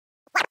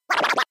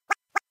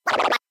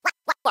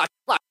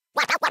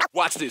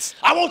Watch this.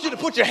 I want you to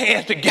put your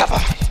hands together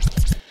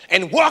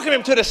and welcome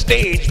him to the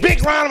stage.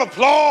 Big round of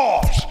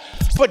applause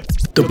for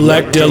the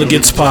Black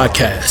Delegates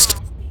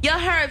Podcast. Y'all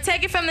heard,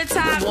 take it from the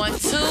top. 1,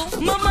 2.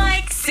 My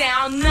mic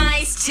sound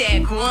nice,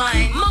 check 1.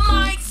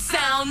 My mic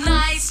sound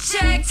nice,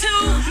 check 2.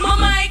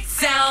 My mic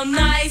sound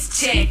nice,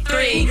 check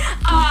 3.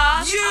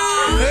 Are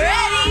you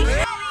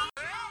ready?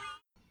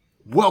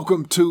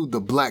 Welcome to the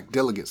Black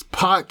Delegates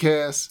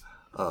Podcast.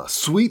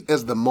 Sweet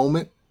as the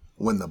moment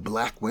when the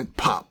black went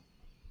pop.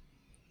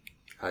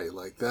 How you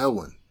like that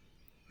one?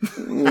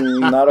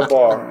 Not a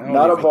bar.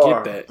 Not a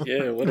bar. Get that.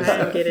 Yeah, what is I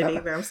that? don't get it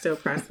either. I'm still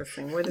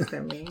processing. What does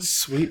that mean?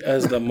 Sweet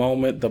as the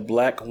moment the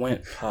black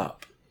went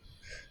pop.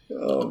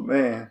 Oh,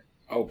 man.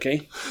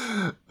 Okay.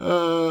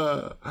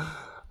 I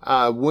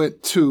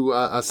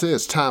said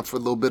it's time for a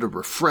little bit of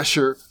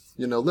refresher.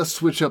 You know, let's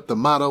switch up the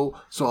motto.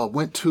 So I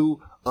went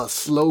to a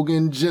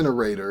slogan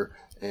generator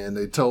and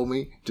they told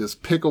me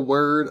just pick a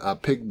word. I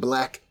picked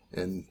black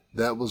and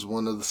that was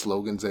one of the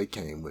slogans they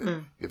came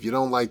with. If you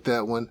don't like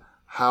that one,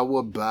 how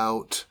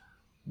about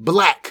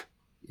black?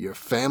 Your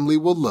family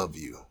will love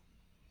you.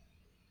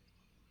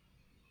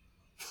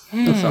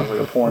 That sounds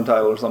like a porn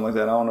title or something like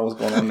that. I don't know what's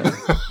going on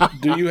there.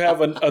 Do you have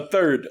a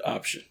third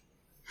option?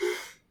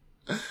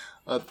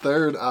 A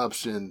third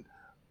option,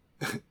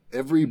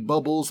 every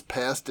bubble's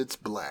past its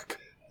black.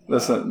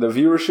 Listen, the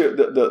viewership,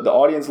 the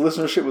audience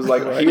listenership was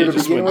like Right, here it to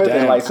just begin went with,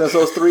 and down. like since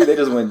those three, they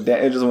just went down.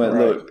 It just went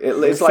Right. look.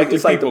 It's like the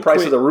 50 price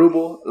quit. of the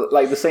ruble,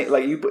 like the same.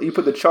 Like you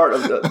put the chart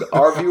of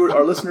our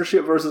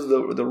listenership versus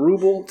the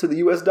ruble to the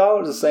U.S.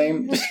 dollar is the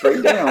same, just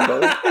straight down,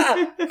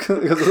 brother.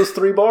 Because those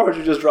 3 bars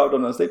you just dropped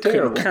on us, they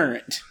terrible.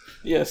 Concurrent.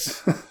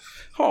 Yes.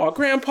 Oh,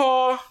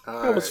 Grandpa,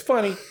 that was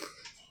funny.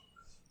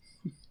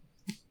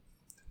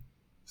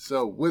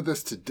 So with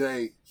us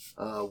today,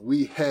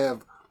 we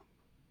have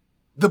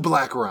the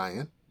Black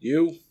Ryan.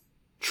 You?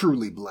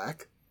 Truly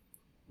black.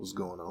 What's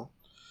going on?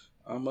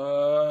 I'm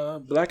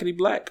blackity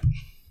black.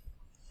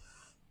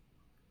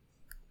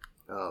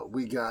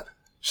 We got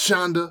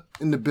Shonda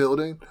in the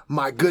building.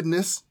 My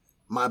goodness,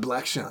 my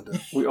black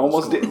Shonda. We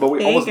almost did, but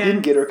we almost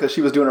didn't get her because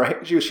she was doing her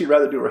hair. She'd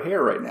rather do her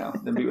hair right now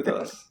than be with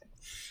us.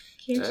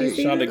 Can't Hey, you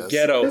see Shonda this?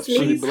 Ghetto. This She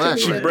needs black to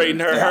She's be- right braiding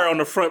her hair on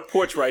the front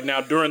porch right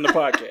now during the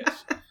podcast.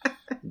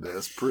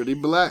 That's pretty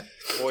black.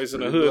 Boys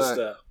in the Pretty hood black.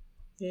 style.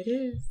 It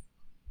is.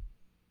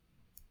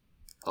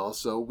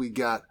 Also, we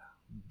got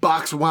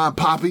Box Wine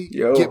Poppy.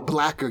 Yo. Get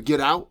black or get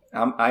out.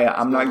 I'm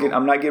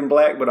not getting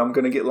black, but I'm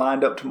gonna get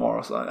lined up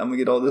tomorrow. So I'm gonna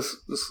get all this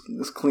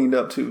cleaned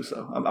up too.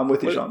 So I'm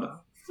with you, What- Shonda.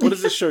 What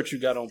is this shirt you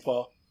got on,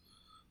 Paul?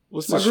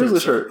 What's My this Grizzly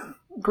say? shirt.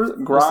 What's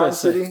Grind that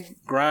say? City.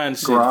 Grind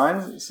City.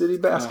 Grind City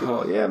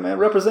basketball. Yeah, man.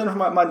 Representing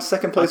my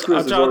second place I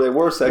Grizzlies, thought- or they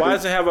were second. Why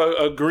does it have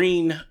a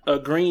green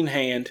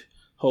hand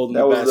holding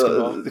that the was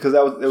basketball? because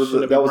that was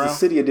Shouldn't it the be brown?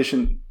 city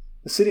edition.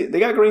 The city they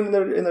got green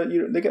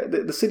they got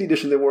the city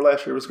edition they wore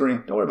last year was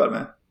green. Don't worry about it,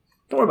 man.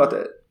 Don't worry about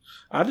that.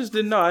 I just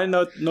didn't know. I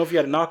didn't know if you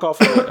had a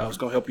knockoff or what. I was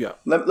gonna help you out.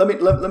 Let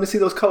me see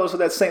those colors of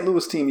that St.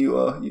 Louis team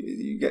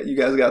you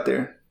guys got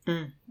there.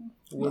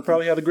 We'll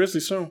probably have the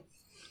Grizzlies soon.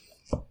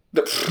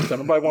 Don't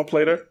nobody want to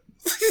play there?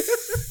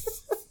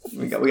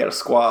 We got a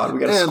squad. We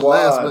got a And squad.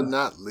 last but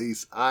not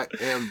least, I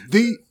am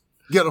the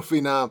Ghetto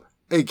Phenom,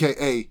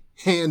 a.k.a.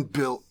 Hand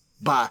Built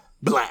by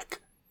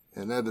Black.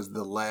 And that is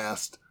the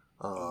last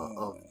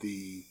of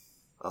the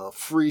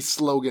free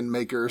slogan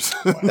makers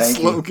Thank you.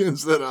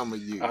 slogans that I'm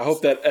going to use. I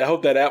hope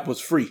that app was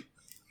free.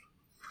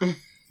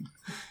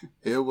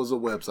 It was a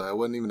website. It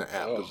wasn't even an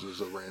app. It was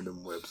just a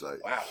random website.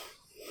 Wow.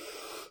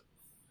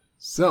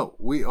 So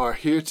we are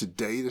here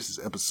today. This is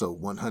episode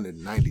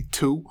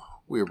 192.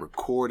 We are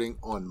recording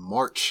on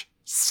March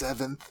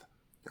 7th,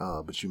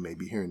 but you may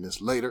be hearing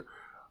this later.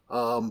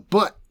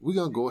 But we're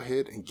going to go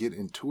ahead and get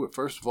into it.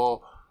 First of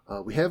all,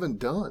 we haven't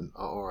done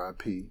a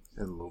RIP in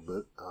a little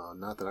bit,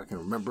 not that I can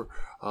remember,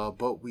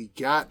 but we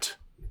got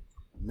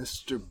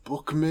Mr.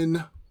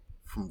 Bookman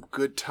from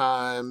Good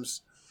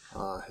Times.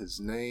 His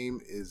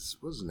name is,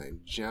 what's his name?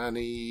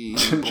 Johnny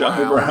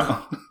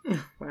Brown.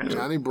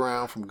 Johnny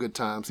Brown from Good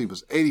Times. He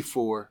was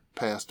 84,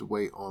 passed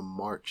away on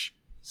March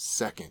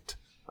 2nd.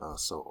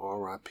 So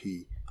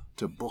R.I.P.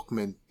 to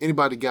Bookman.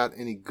 Anybody got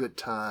any Good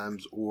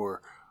Times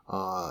or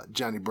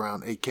Johnny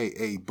Brown,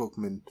 a.k.a.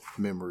 Bookman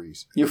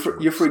memories? You're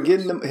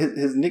forgetting him.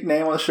 His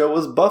nickname on the show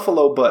was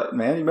Buffalo Butt,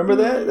 man. You remember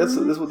that? That's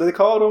what they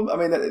called him. I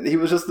mean, he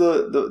was just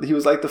he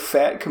was like the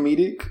fat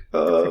comedic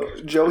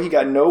Joe. He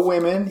got no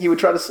women. He would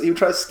try to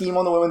scheme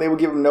on the women. They would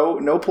give him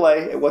no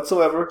play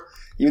whatsoever.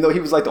 Even though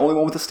he was like the only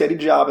one with a steady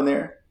job in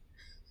there.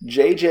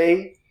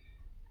 JJ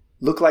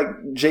looked like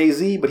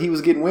Jay-Z, but he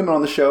was getting women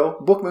on the show.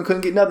 Bookman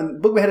couldn't get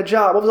nothing. Bookman had a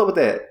job. What was up with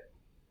that?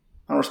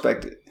 I don't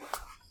respect it.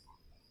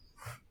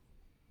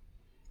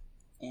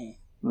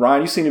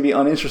 Ryan, you seem to be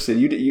uninterested.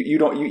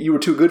 You were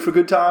too good for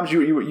Good Times.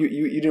 You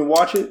didn't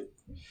watch it.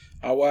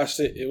 I watched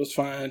it. It was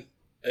fine.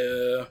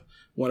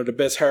 One of the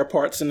best hair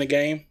parts in the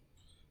game.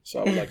 So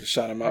I would like to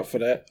shout him out for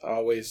that. I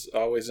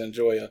always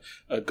enjoy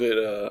a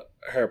good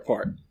hair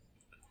part.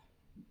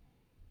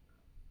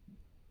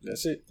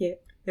 That's it. Yeah.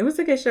 It was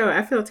a good show.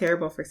 I feel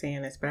terrible for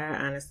saying this, but I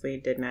honestly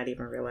did not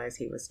even realize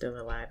he was still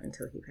alive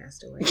until he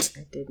passed away.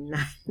 I did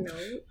not know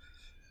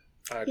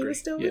I agree. he was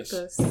still Yes.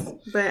 with us.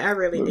 But I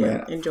really Look, did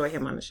man. enjoy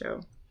him on the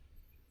show.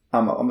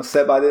 I'm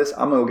upset by this.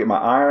 I'm gonna go get my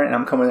iron and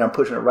I'm coming in. I'm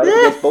pushing it right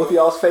against both of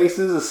y'all's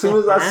faces as soon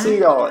as I see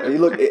y'all. You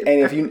look, and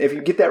if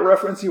you get that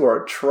reference, you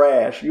are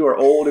trash. You are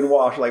old and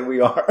washed like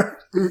we are.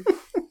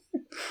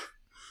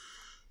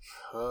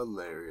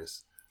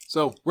 Hilarious.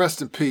 So,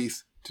 rest in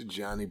peace to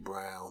Johnny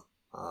Brown.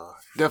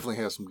 Definitely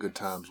had some good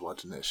times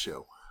watching that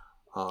show.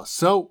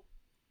 So,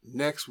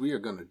 next we are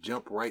going to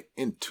jump right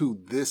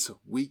into This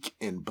Week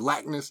in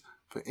Blackness.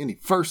 For any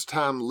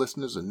first-time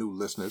listeners or new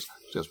listeners,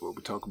 just where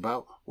we talk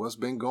about what's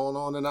been going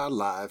on in our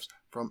lives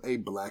from a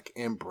black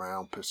and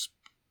brown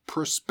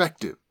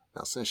perspective.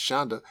 Now, since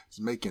Shonda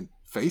is making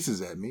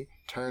faces at me,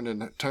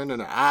 turning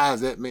her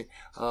eyes at me,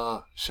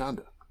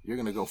 Shonda, you're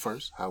going to go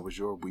first. How was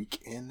your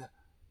week in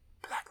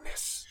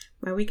blackness?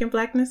 My week in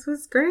blackness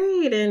was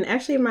great. And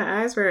actually,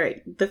 my eyes were,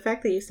 the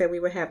fact that you said we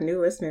would have new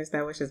listeners,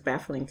 that was just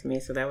baffling to me.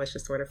 So that was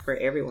just sort of for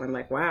everyone,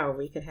 like, wow,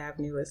 we could have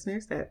new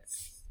listeners.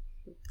 That's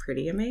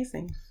pretty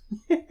amazing.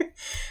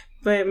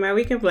 But my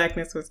week in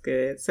blackness was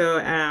good. So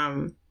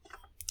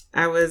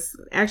I was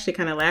actually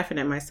kind of laughing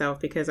at myself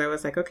because I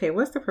was like, okay,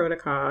 what's the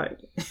protocol?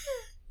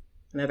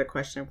 Another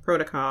question.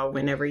 Protocol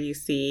whenever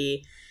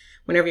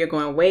you're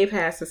going way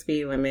past the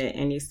speed limit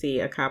and you see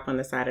a cop on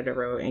the side of the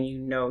road and you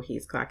know he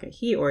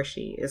or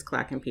she is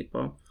clocking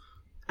people.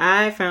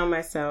 I found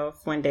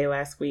myself one day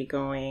last week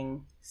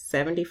going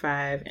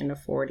 75 and a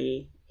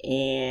 40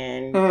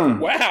 and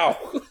Wow.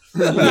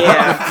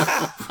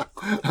 yeah.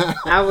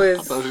 I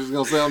thought she was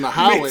going to say on the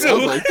highway. I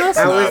was like, that's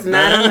I not was not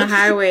bad. on the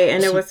highway,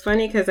 and it was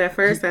funny because at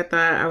first I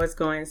thought I was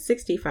going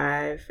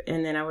 65,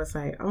 and then I was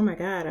like, oh my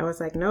God. I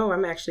was like, no,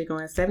 I'm actually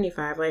going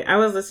 75. Like, I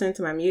was listening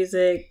to my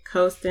music,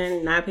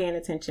 coasting, not paying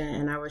attention,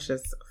 and I was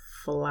just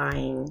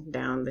flying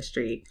down the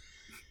street.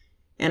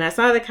 And I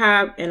saw the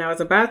cop, and I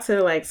was about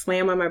to, like,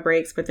 slam on my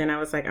brakes, but then I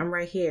was like, I'm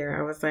right here.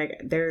 I was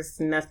like, there's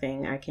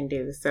nothing I can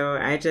do. So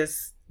I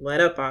just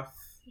let up off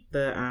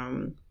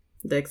the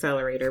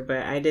accelerator,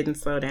 but I didn't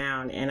slow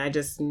down, and I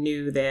just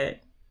knew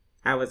that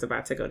I was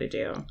about to go to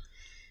jail.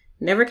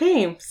 Never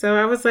came. So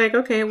I was like,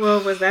 okay, well,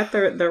 was that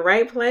the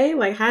right play?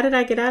 Like, how did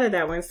I get out of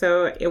that one?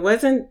 So it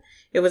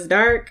was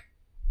dark,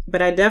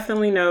 but I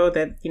definitely know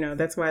that,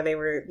 that's why they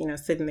were,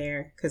 sitting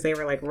there, because they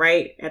were like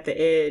right at the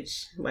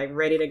edge, like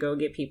ready to go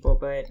get people.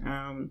 But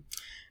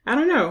I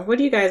don't know. What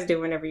do you guys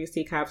do whenever you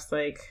see cops,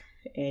 like,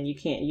 and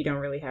you don't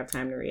really have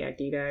time to react?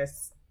 Do you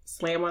guys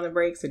slam on the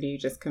brakes, or do you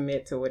just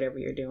commit to whatever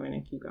you're doing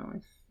and keep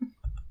going?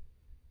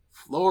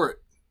 Floor it.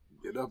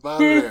 Get up out of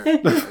there.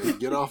 Hey,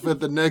 get off at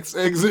the next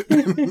exit.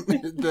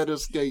 That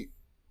escape.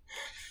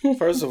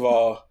 First of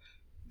all,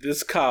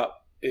 this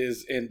cop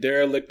is in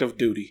derelict of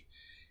duty.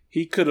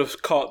 He could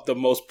have caught the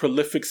most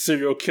prolific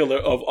serial killer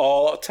of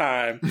all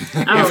time.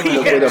 Oh, He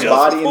with had a just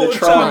body in the pulled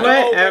trunk. John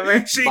over.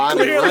 Whatever. She Body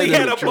clearly right in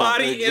had the a trunk,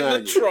 body in the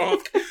exactly.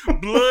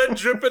 trunk, blood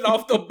dripping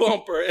off the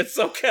bumper in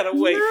some kind of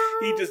way.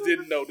 He just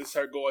didn't notice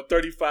her going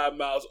 35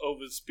 miles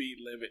over the speed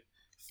limit.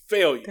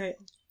 Failure.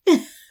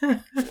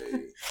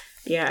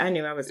 Yeah, I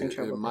knew I was in It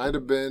trouble. might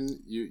have been,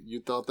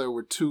 you thought there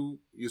were two,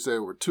 you said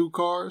there were two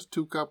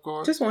cop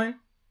cars? Just one.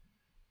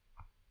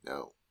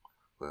 No.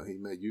 Well,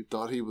 you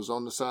thought he was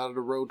on the side of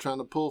the road trying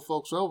to pull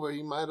folks over.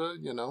 He might have,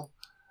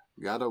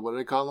 got a, what do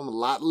they call him, a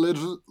lot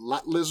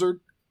lizard.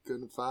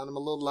 Couldn't find him a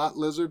little lot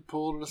lizard,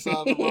 pulled to the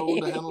side of the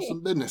road to handle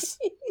some business.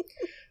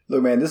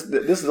 Look, man, this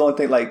is the only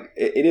thing, like,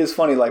 it is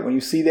funny, like, when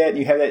you see that,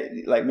 you have that,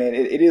 like, man,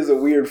 it is a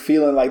weird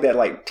feeling like that,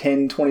 like,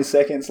 10, 20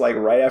 seconds, like,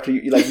 right after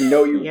you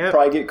Yep.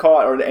 probably get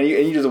caught, and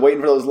you just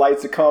waiting for those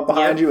lights to come up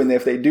behind Yep. you, and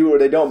if they do or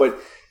they don't, but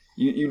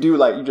you do,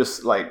 like, you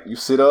just, like, you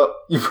sit up,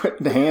 you put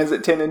the hands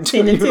at 10 and 2,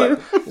 10 and you're like,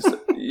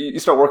 you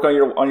start working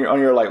on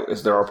your, like,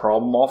 is there a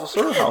problem,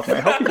 officer? How can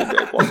I help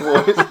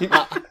you today?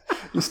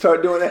 You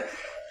start doing that.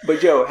 But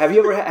Joe, have you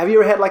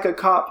ever had like a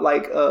cop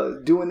like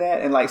doing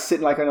that and like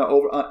sitting like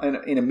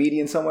in a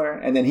median somewhere,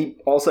 and then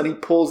all of a sudden he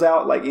pulls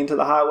out like into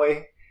the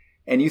highway,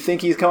 and you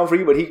think he's coming for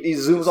you, but he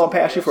zooms on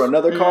past you for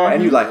another car,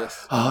 and you like,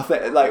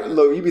 like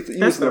look, you be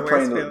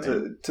praying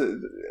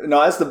to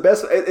no, it's the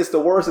best, it's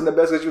the worst and the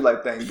best, because you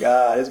like, thank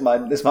God, it's my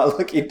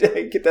lucky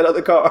day, get that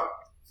other car.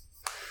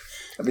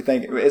 I be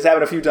thinking, it's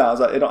happened a few times.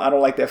 I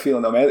don't like that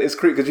feeling though, man. It's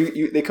creepy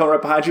because they come right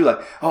behind you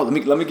like, oh, let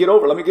me get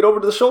over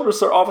to the shoulder,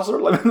 sir,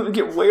 officer. Let me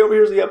get way over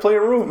here so you got plenty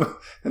of room.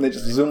 And they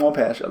just zoom on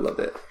past you. I love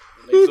that.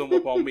 When they zoom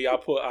up on me,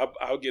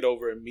 I'll get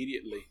over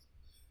immediately.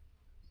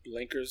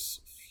 Blinkers,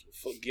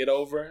 get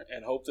over,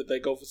 and hope that they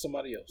go for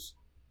somebody else.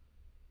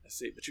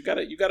 That's it. But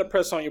you gotta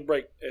press on your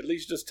brake. At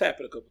least just tap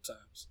it a couple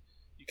times.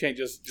 You can't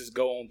just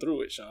go on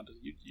through it, Shonda.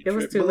 You It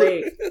was too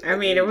late. I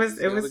mean, it was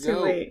too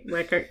late.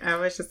 Like I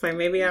was just like,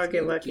 maybe I'll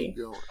get lucky.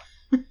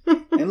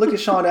 And look at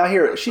Sean out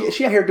here. She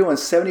out here doing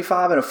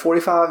 75 and a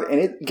 45,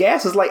 and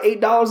gas is like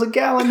 $8 a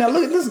gallon. Now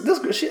look at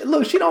this. She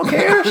don't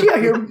care. She out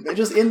here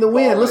just in the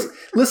wind. Right.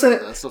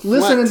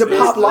 Listening to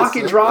Pop Lock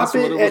It Drop That's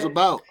It. what it was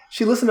about.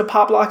 She listened to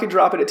Pop Lock It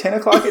Drop It at 10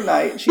 o'clock at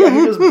night. She out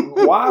here just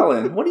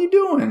wilding. What are you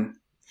doing?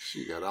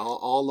 She got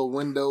all the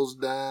windows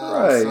down,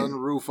 Right.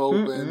 sunroof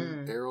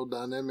open,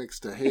 aerodynamics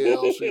to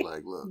hell. She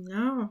like, look,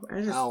 No,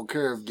 I don't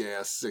care if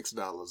gas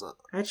 $6 up.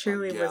 I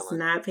truly was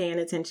not paying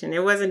attention.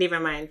 It wasn't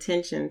even my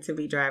intention to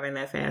be driving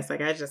that fast.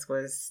 Like, I just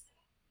was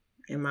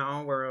in my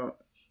own world.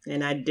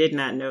 And I did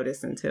not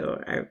notice until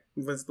I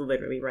was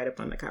literally right up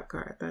on the cop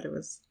car. I thought it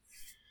was...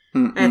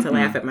 I had to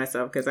laugh at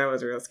myself because I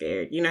was real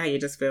scared. You know how you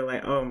just feel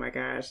like, oh my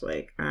gosh,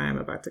 like, I'm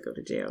about to go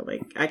to jail.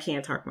 Like, I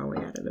can't talk my way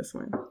out of this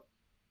one.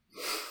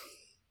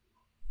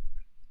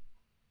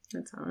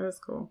 That's all. It was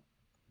cool.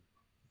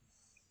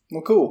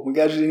 Well, cool. We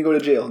got you didn't go to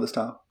jail this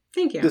time.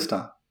 Thank you. This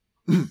time.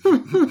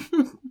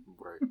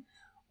 Right.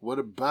 What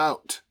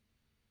about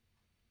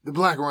the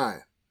Black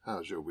Ryan?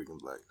 How's your Week in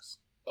Blackness?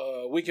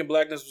 Week in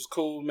Blackness was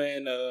cool,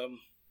 man.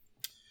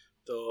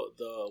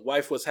 The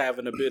wife was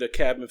having a bit of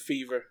cabin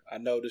fever. I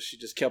noticed she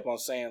just kept on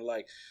saying,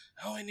 like,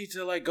 oh, I need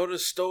to, like, go to the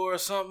store or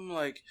something.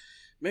 Like,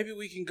 maybe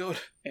we can go to...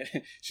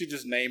 And she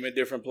just naming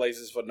different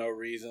places for no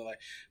reason. Like,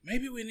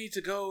 maybe we need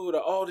to go to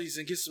Aldi's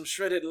and get some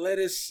shredded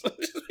lettuce.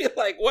 Just be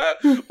like, why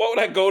would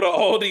I go to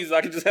Aldi's?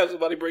 I can just have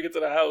somebody bring it to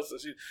the house. And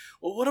she,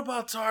 well, what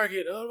about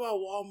Target? What about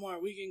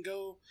Walmart? We can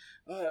go...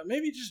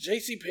 maybe just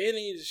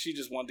JCPenney. She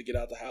just wanted to get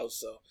out the house,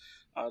 so...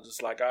 I was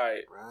just like, all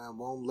right. Brian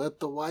won't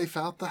let the wife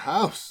out the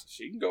house.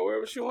 She can go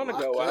wherever she want to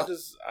go. Lock up.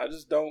 I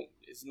just don't.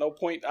 It's no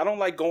point. I don't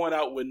like going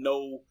out with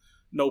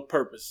no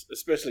purpose,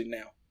 especially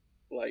now.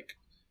 Like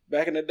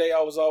back in the day,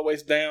 I was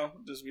always down.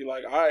 Just be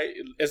like, all right,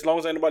 as long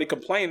as ain't nobody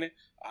complaining,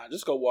 I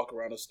just go walk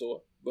around the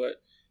store.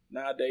 But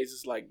nowadays,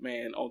 it's like,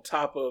 man, on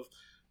top of,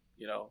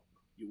 you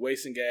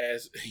wasting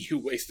gas, you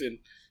wasting,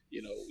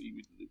 you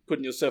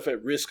putting yourself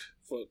at risk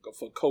for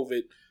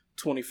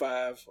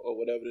COVID-25 or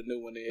whatever the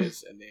new one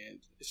is, and then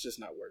it's just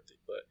not worth it.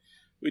 But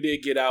we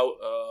did get out.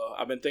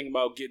 I've been thinking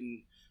about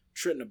getting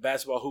Trenton a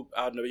basketball hoop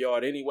out in the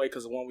yard anyway,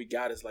 because the one we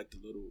got is like the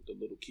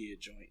little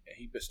kid joint, and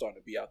he been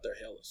starting to be out there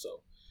hella.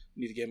 So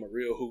we need to get him a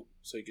real hoop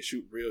so he can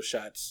shoot real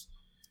shots.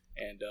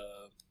 And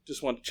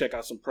just wanted to check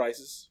out some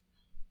prices.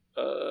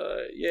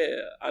 Yeah,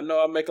 I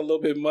know I make a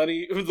little bit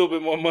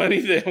more money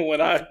than when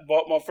I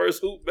bought my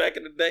first hoop back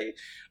in the day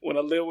when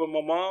I lived with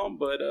my mom,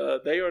 but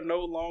they are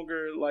no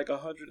longer like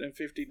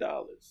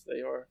 $150.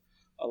 They are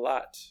a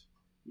lot.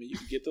 I mean, you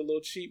can get the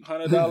little cheap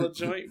 $100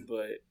 joint,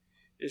 but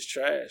it's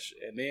trash.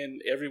 And then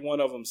every one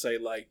of them say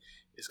like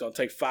it's gonna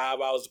take 5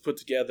 hours to put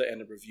together,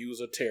 and the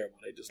reviews are terrible.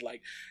 They just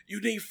like, you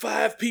need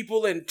 5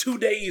 people and 2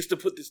 days to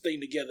put this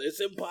thing together. It's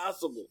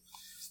impossible.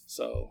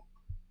 So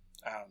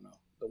I don't know.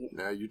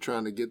 Now, you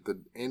trying to get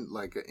an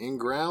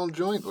in-ground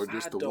joint, or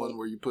just the one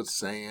where you put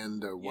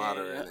sand or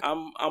water in it?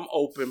 I'm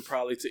open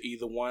probably to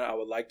either one. I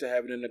would like to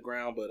have it in the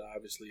ground, but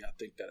obviously I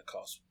think that'll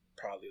cost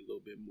probably a little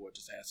bit more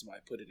just to have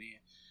somebody put it in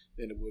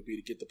than it would be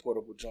to get the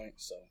portable joint.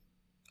 So,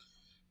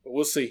 but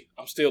we'll see.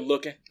 I'm still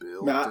looking.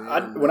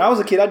 Man, when I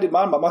was a kid, I did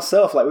mine by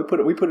myself. Like we put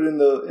it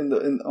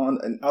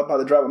out by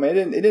the driveway.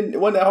 Man, it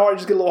wasn't that hard.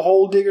 Just get a little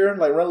hole digger,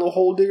 like run a little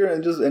hole digger,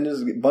 and just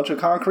a bunch of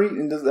concrete,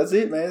 and that's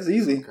it, man. It's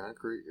easy.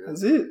 Concrete, yeah.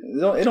 That's it.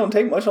 It don't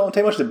take much. It don't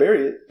take much to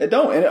bury it. It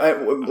don't. And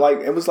it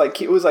was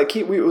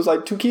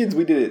like 2 kids.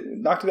 We did it.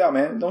 Knocked it out,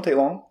 man. It don't take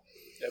long.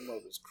 That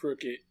mother was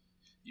crooked.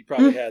 You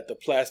probably had the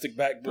plastic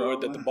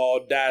backboard that the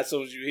ball died as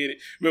soon as you hit it.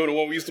 Remember the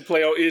one we used to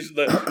play on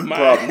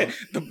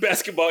the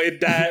basketball?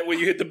 It died when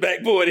you hit the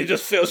backboard. It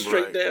just fell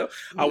straight down.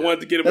 Yeah. I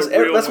wanted to get him a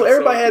real one. That's what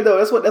everybody had, though.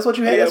 That's what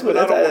you had. Yeah, but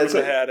I don't want him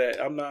to have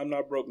that. I'm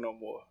not broke no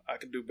more. I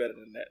can do better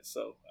than that.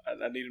 So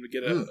I need him to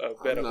get a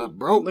better. I'm not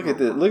broke. Look at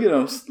this. Look at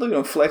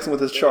him flexing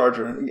with his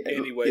charger.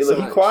 Anyway,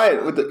 so he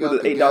quiet with the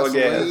 $8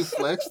 gas.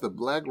 Flex. The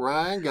Black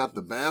Ryan got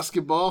the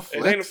basketball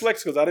flex. It ain't a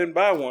flex because I didn't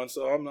buy one,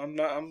 so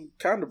I'm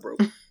kind of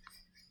broke.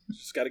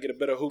 Just got to get a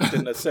better hoop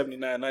than the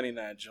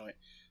 $79.99 joint.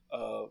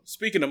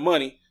 Speaking of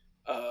money,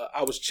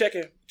 I was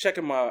checking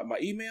my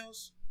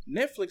emails.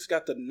 Netflix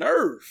got the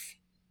nerve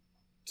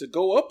to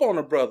go up on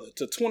a brother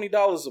to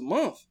 $20 a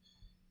month.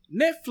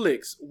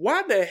 Netflix,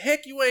 why the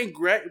heck you ain't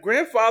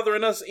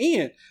grandfathering us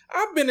in?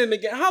 I've been in the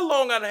game. How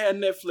long I had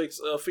Netflix,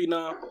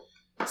 Phenom?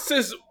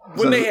 Since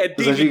when they had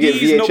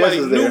DVDs,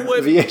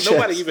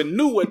 nobody even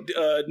knew what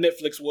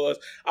Netflix was.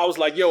 I was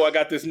like, yo, I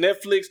got this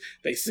Netflix.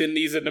 They send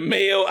these in the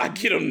mail. I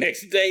get them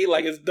next day.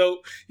 Like, it's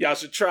dope. Y'all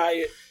should try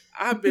it.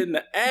 I've been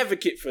the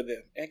advocate for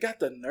them and got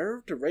the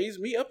nerve to raise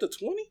me up to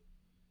 20?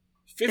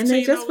 15, and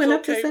they just went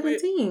up to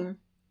 17.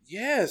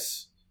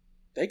 Yes.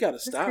 They got to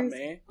stop, crazy.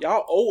 Man.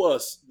 Y'all owe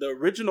us. The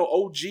original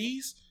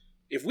OGs.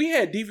 If we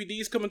had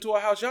DVDs coming to our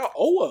house, y'all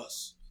owe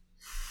us.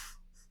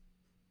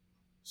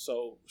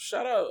 So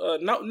shout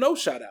out, no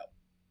shout out.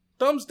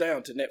 Thumbs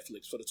down to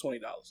Netflix for the $20.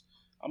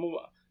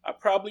 I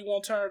probably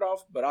won't turn it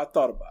off, but I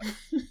thought about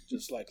it.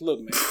 Just like,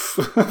 look, man.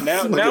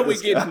 Now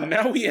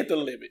we at the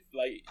limit.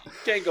 Like, you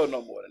can't go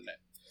no more than that.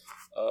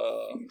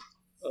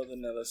 Other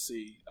than that, let's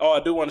see. Oh, I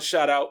do want to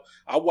shout out.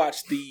 I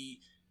watched the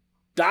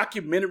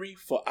documentary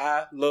for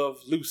I Love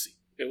Lucy.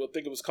 I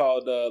think it was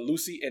called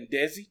Lucy and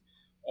Desi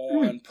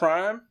on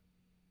Prime.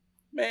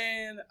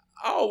 Man,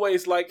 I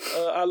always liked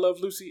I Love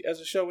Lucy as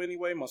a show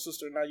anyway. My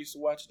sister and I used to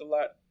watch it a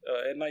lot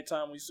at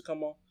nighttime. We used to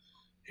come on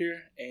here.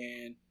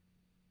 And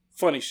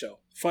funny show,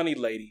 funny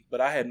lady,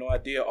 but I had no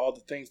idea all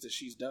the things that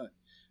she's done.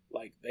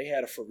 Like, they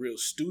had a for real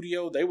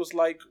studio. They was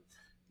like,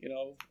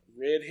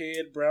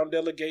 redhead, brown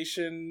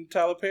delegation,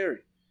 Tyler Perry.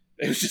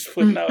 They was just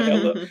putting out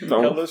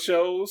hella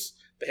shows.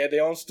 They had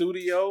their own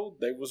studio.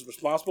 They was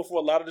responsible for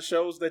a lot of the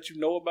shows that you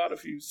know about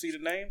if you see the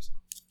names.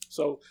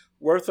 So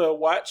worth a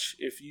watch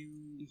if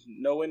you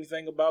know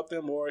anything about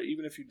them, or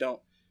even if you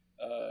don't.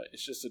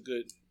 It's just a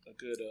good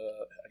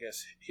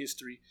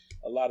history.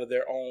 A lot of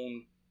their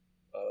own,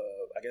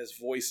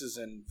 voices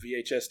and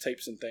VHS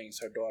tapes and things.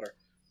 Her daughter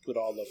put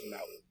all of them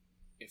out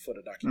for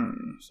the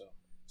documentary. So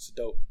it's a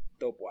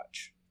dope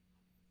watch.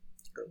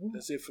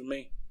 That's it for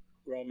me.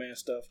 Grown man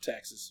stuff,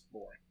 taxes,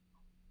 boring.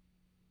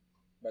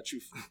 About you?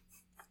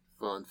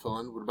 Fun.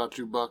 What about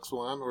you, Bucks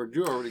One? Or did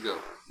you already go?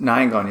 No,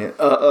 I ain't gone yet.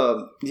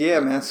 Yeah,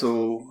 man.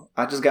 So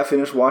I just got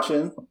finished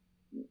watching.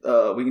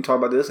 We can talk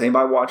about this.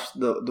 Anybody watch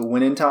the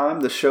Winning Time,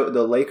 the show,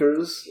 the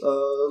Lakers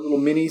little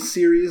mini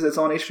series that's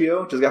on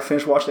HBO? Just got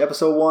finished watching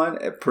episode 1.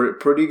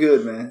 Pretty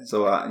good, man.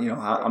 So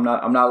I'm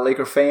not a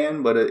Laker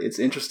fan, but it's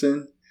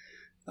interesting.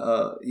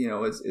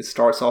 It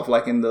starts off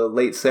like in the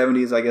late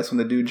 70s, I guess, when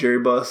the dude Jerry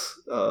Buss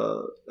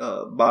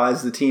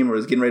buys the team, or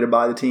is getting ready to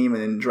buy the team,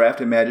 and then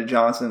drafted Magic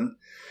Johnson.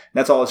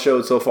 That's all it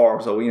showed so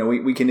far. So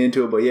we can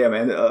into it, but yeah,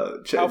 man,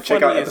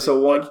 check out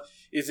episode 1. Like,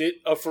 is it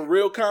a for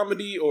real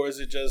comedy, or is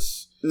it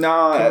just?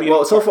 Nah,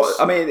 well, so far,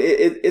 I mean,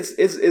 it's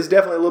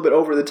definitely a little bit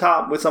over the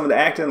top with some of the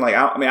acting. Like,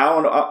 I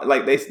don't know,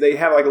 like they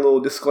have like a little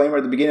disclaimer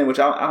at the beginning, which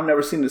I've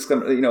never seen.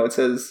 Disclaimer, it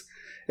says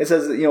there's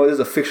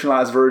a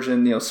fictionalized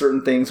version.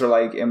 Certain things are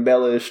like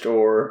embellished,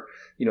 or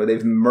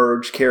they've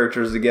merged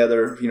characters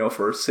together,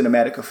 for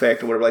cinematic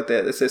effect or whatever like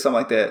that. They say something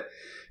like that.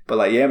 But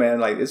like, yeah,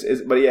 man, like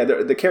but yeah,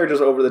 the characters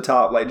are over the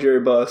top. Like Jerry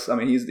Buss, I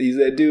mean, he's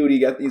that dude.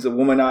 He's a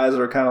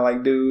womanizer kind of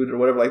like dude or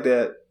whatever like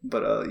that.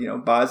 But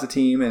buys the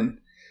team, and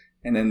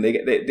then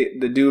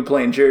the dude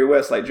playing Jerry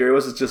West, like Jerry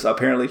West is just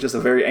apparently just a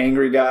very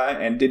angry guy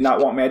and did not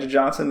want Magic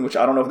Johnson, which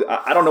I don't know.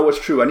 I don't know what's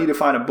true. I need to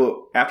find a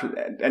book after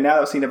that. And now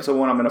that I've seen episode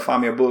 1, I'm going to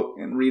find me a book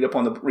and read up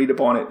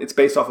on it. It's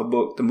based off a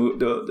book.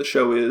 The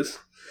show is.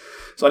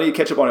 So I need to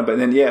catch up on it. But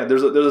then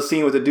there's a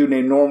scene with a dude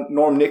named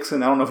Norm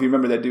Nixon. I don't know if you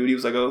remember that dude. He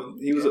was like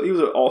he was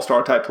an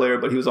all-star type player,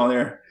 but he was on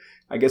there.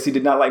 I guess he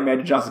did not like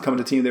Magic Johnson coming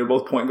to the team. They were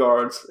both point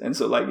guards, and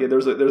so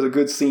there's a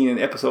good scene in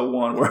episode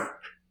 1 where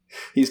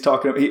he's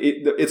talking.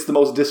 It's the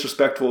most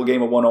disrespectful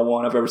game of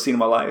one-on-one I've ever seen in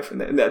my life,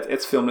 and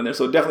it's filmed in there.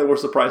 So definitely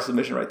worth the price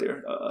submission right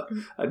there.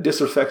 A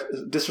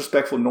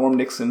disrespectful Norm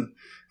Nixon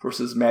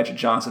versus Magic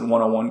Johnson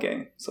one-on-one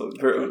game. So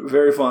very,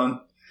 very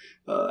fun.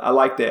 I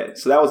like that.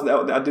 So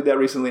I did that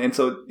recently. And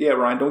so, yeah,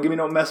 Ryan, don't give me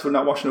no mess for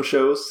not watching no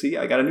shows. See,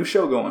 I got a new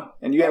show going,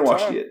 and you ain't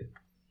watched it yet.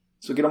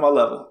 So get on my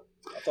level.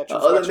 I thought you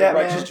was watching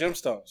Righteous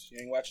Gemstones. You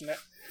ain't watching that?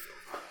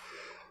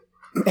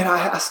 And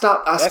I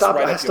stopped. I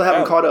still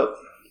haven't caught up.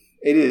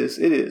 It is.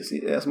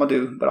 Yeah, that's my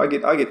dude. But I'll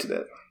get to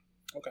that.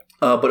 Okay.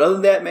 But other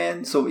than that,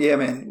 man, so yeah,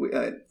 man, we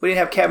didn't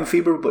have cabin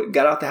fever, but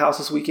got out the house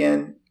this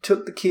weekend.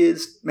 Took the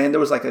kids. Man, there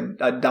was like a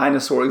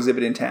dinosaur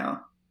exhibit in town.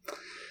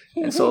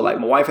 And so, like,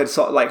 my wife had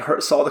saw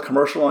the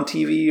commercial on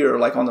TV or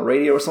like on the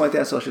radio or something like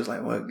that. So she was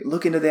like, "Well,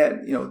 look into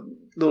that."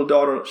 Little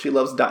daughter,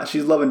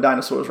 she's loving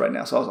dinosaurs right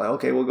now. So I was like,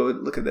 "Okay, we'll go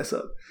look at this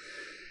up."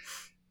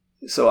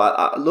 So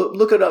I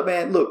look it up,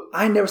 man. Look,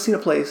 I ain't never seen a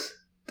place.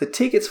 The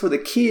tickets for the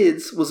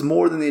kids was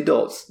more than the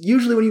adults.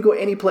 Usually, when you go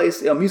any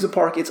place, amusement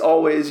park, it's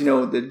always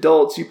the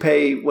adults you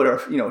pay whatever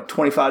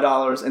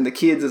 $25, and the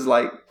kids is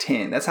like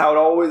 $10. That's how it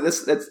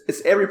always.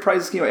 It's every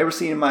price scheme I've ever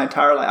seen in my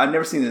entire life. I've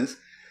never seen this.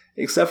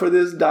 Except for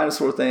this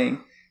dinosaur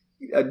thing.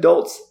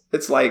 Adults,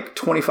 it's like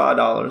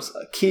 $25.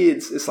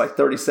 Kids, it's like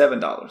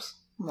 $37.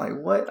 I'm like,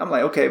 what? I'm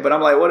like, okay, but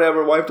I'm like,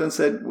 whatever. Wife done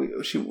said,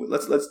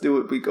 let's do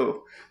it. We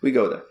go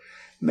there.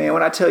 Man,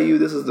 when I tell you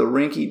this is the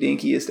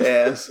rinky-dinkiest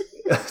ass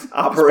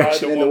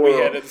operation in the world.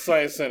 We had at the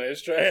Science Center.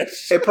 It's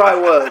trash. It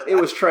probably was. It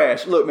was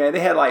trash. Look, man, they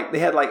had like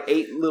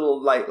 8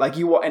 little like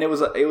you, and it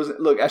was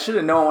look. I should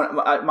have known.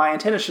 My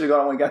antenna should have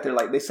gone when we got there.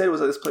 Like they said, it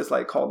was at this place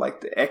called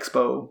like the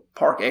Expo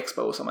Park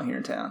Expo or something here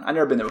in town. I've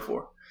never been there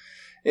before.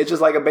 It's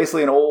just like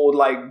basically an old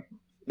like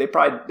they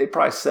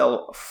probably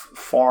sell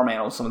farm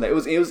animals. Some of that.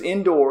 It was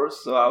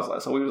indoors. So I was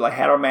like, so we was like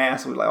had our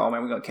masks. We were like, oh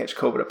man, we're gonna catch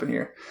COVID up in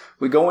here.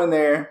 We go in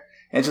there.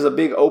 And it's just a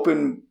big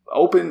open.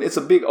 It's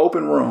a big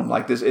open room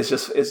like this.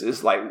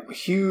 It's like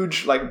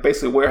huge, like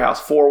basically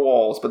warehouse, 4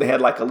 walls, but they had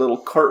like a little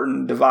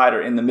curtain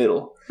divider in the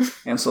middle.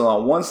 And so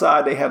on one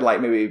side they had like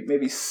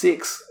maybe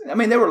 6. I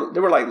mean, they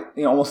were like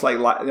almost like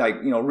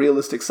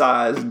realistic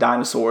size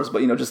dinosaurs,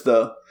 but just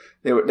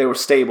they were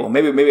stable.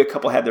 Maybe a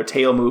couple had their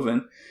tail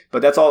moving,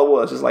 but that's all it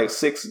was. Just like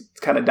 6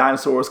 kind of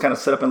dinosaurs, kind of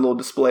set up in little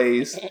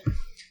displays.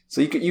 So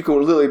you could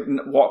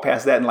literally walk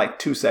past that in like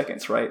 2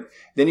 seconds, right?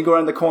 Then you go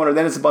around the corner.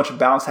 Then it's a bunch of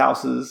bounce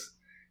houses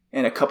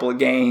and a couple of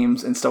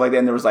games and stuff like that.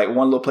 And there was like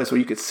one little place where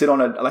you could sit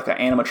on an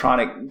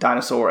animatronic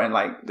dinosaur, and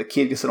like the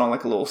kid could sit on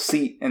like a little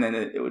seat, and then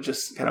it would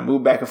just kind of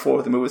move back and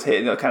forth and move his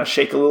head and kind of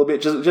shake a little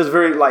bit, just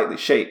very lightly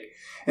shake.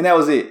 And that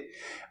was it.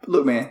 But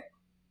look, man,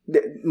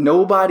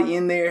 Nobody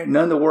in there,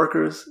 none of the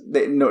workers.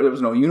 There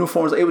was no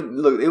uniforms. It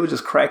was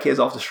just crackheads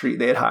off the street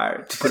they had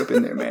hired to put up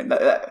in there, man.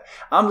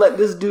 I'm like,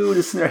 this dude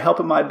is sitting there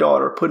helping my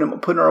daughter, putting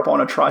her up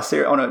on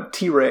a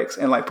T-Rex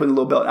and like putting a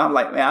little belt. I'm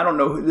like, man, I don't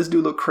know. This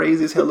dude look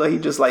crazy as hell. He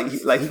just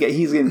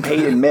he's getting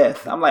paid in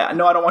meth. I'm like,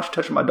 no, I don't want you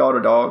touching my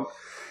daughter, dog.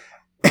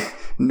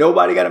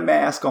 Nobody got a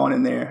mask on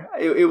in there.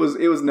 It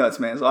was nuts,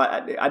 man. So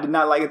I did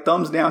not like it.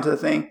 Thumbs down to the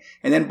thing.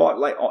 And then bought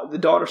like the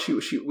daughter.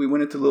 We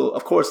went into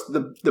of course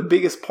the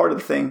biggest part of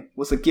the thing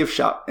was a gift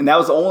shop, and that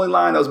was the only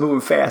line that was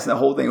moving fast. And the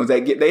whole thing was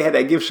that they had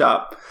that gift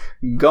shop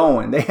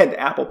going. They had the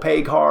Apple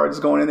Pay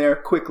cards going in there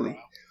quickly.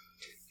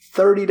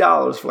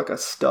 $30 for like a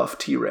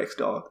stuffed T-Rex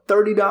dog.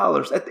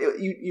 $30.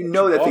 You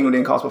know that thing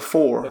didn't cost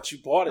before. But you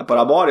bought it. But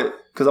I bought it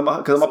because I'm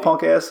a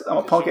punk ass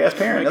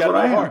parent. That's what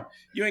I am.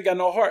 You ain't got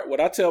no heart. What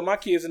I tell my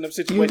kids in them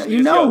situations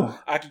is, yo,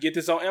 I can get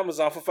this on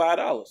Amazon for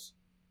 $5.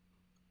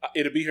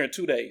 It'll be here in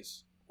 2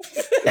 days.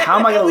 How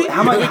am I gonna?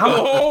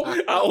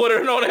 I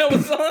ordered it on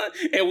Amazon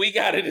and we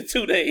got it in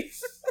 2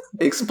 days.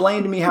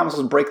 Explain to me how I'm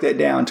supposed to break that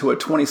down to a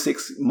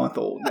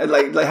 26-month-old.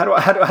 Like how do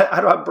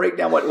I break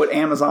down what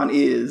Amazon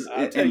is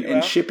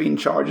and shipping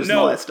charges and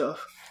all that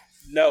stuff?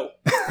 No.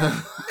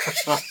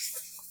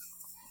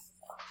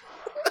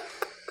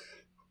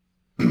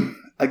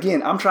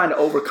 Again, I'm trying to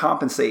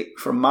overcompensate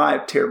for my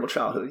terrible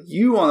childhood.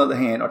 You, on the other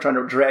hand, are trying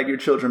to drag your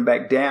children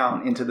back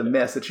down into the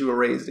mess that you were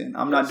raised in.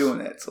 I'm not doing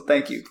that, so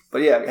thank you.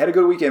 But yeah, had a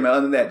good weekend, man.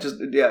 Other than that,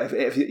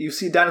 if you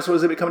see dinosaur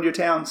exhibit coming to your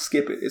town,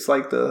 skip it. It's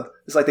like the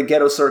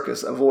ghetto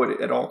circus. Avoid it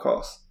at all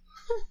costs.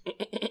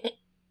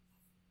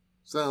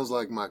 Sounds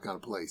like my kind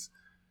of place.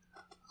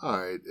 All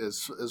right,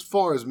 as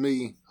far as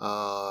me,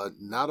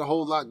 not a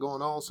whole lot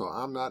going on, so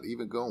I'm not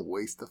even going to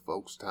waste the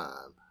folks'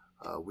 time.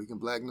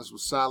 Weekend Blackness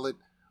was solid.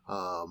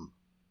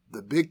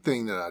 The big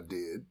thing that I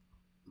did,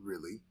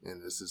 really,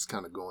 and this is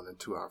kind of going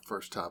into our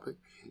first topic,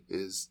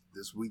 is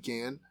this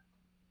weekend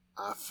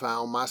I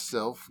found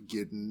myself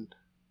getting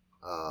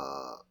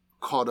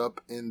caught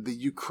up in the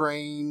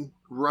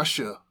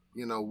Ukraine-Russia,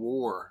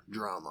 war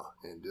drama,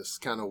 and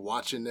just kind of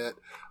watching that.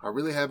 I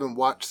really haven't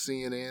watched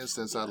CNN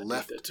since I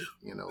left,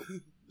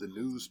 the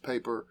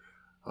newspaper,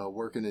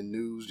 working in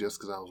news, just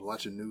because I was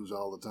watching news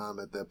all the time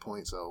at that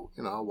point. So,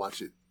 I'll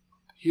watch it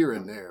here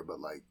and there, but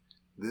like,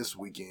 this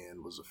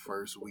weekend was the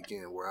first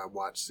weekend where I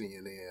watched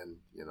CNN,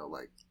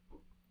 like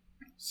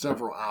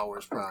several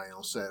hours probably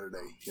on Saturday.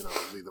 I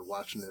was either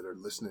watching it or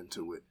listening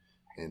to it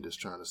and just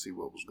trying to see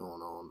what was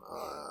going on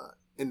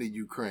in the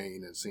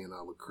Ukraine and seeing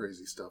all the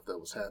crazy stuff that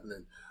was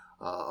happening.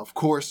 Of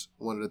course,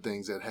 one of the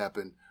things that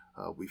happened,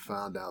 we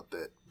found out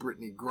that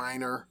Brittany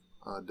Griner,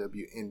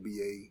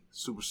 WNBA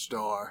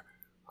superstar,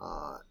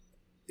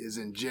 is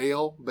in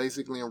jail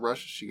basically in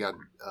Russia. She got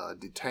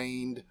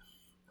detained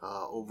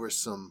over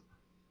some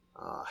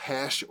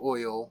hash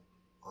oil,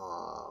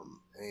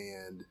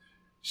 and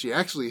she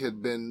actually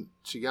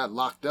she got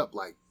locked up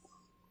like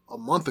a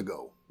month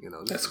ago,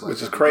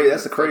 which is crazy.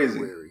 That's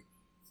crazy.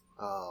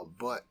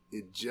 But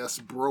it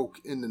just broke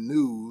in the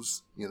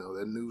news,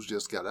 that news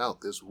just got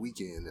out this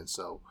weekend. And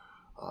so,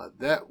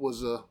 that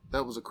was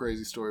a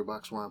crazy story,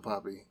 Box Wine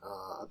Poppy.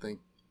 I think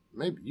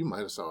maybe you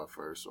might have saw it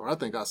first, or I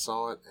think I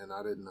saw it and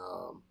I didn't,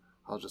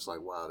 I was just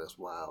like, wow, that's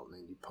wild. And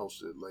then you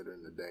posted it later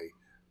in the day.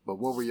 But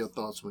what were your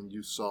thoughts when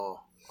you saw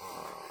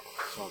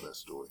that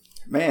story?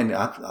 Man,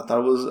 I thought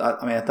it was.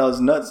 I thought it was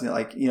nuts.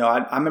 Like,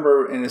 I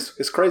remember, and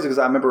it's crazy because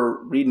I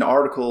remember reading an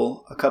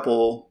article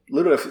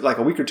literally like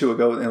a week or two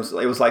ago, and it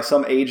was like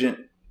some agent.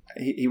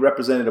 He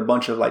represented a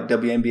bunch of like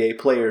WNBA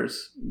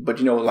players, but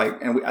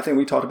I think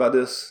we talked about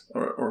this,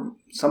 or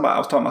somebody. I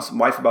was talking to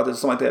my wife about this, or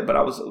something like that. But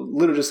I was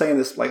literally just saying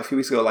this like a few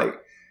weeks ago,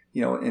 like.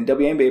 In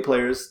WNBA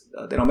players,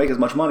 they don't make as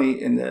much money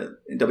in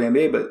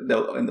WNBA, but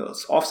in the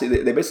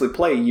offseason, they basically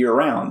play year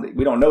round.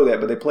 We don't know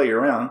that, but they play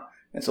year round.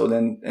 And so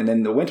then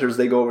the winters,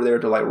 they go over there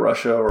to like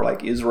Russia or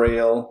like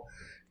Israel,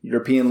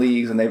 European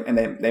leagues, and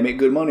they make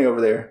good money over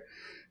there.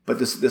 But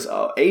this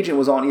agent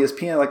was on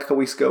ESPN like a couple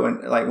weeks ago,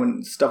 and like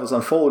when stuff was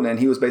unfolding, and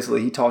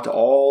he talked to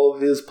all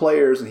of his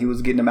players, and he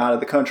was getting them out of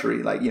the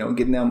country, like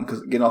getting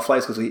off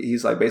flights because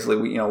he's like basically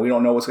we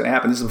don't know what's going to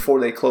happen. This is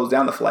before they closed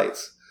down the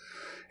flights.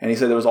 And he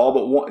said there was all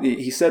but one.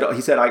 He said I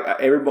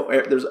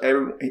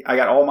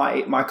got all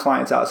my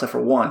clients out except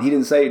for one. He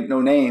didn't say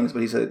no names,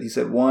 but he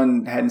said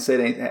one hadn't said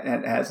anything,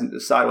 hasn't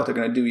decided what they're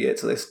going to do yet.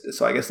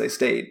 So I guess they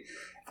stayed.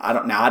 I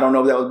don't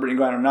know if that was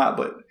Brittany Griner or not,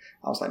 but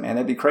I was like, man,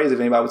 that'd be crazy if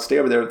anybody would stay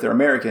over there if they're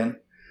American.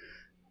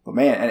 But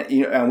man,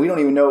 and we don't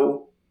even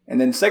know. And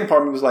then the second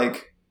part of me was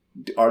like,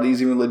 are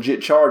these even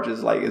legit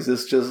charges? Like, is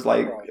this just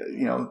like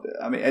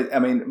I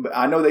mean,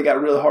 I know they got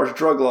really harsh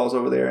drug laws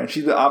over there, and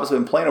she's obviously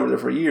been playing over there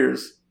for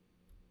years.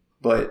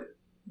 But,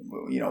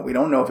 we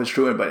don't know if it's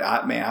true. But,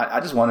 I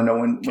just want to know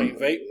when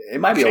vape? It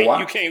might be a while.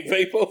 You can't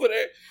vape over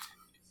there?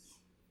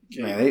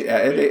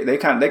 Man, they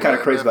kind of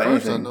crazy about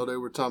anything. I know they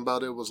were talking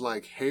about it was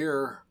like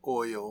hair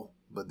oil,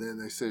 but then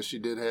they said she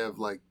did have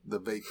like the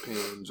vape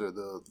pens or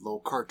the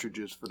little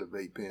cartridges for the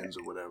vape pens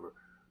or whatever.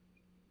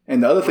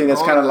 And the other thing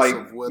that's kind of like...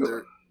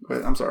 Whether, go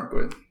ahead. I'm sorry. Go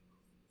ahead.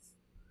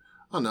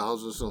 I don't know. I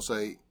was just going to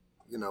say,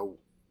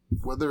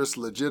 whether it's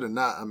legit or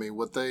not, I mean,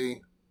 what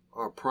they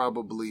are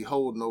probably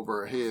holding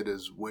over our head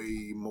is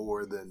way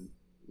more than,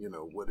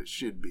 what it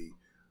should be.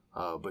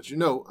 But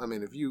I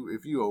mean, if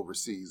you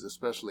overseas,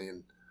 especially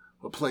in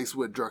a place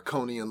with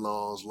draconian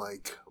laws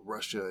like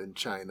Russia and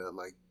China,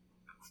 like,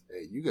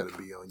 hey, you got to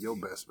be on your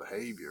best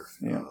behavior,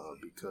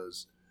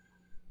 because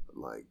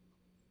like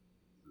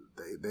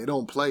they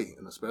don't play,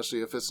 and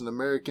especially if it's an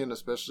American,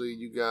 especially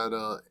you got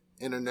a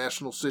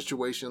international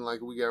situation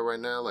like we got right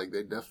now, like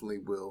they definitely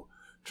will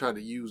try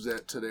to use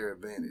that to their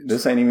advantage.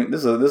 This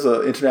is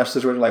a international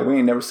situation like we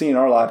ain't never seen in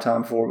our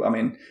lifetime before. I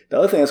mean, the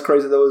other thing that's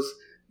crazy though is,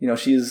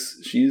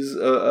 she's she's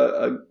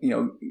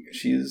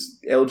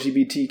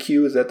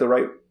LGBTQ. Is that the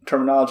right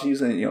terminology?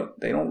 And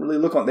they don't really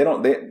look on. They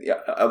don't.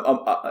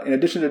 In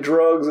addition to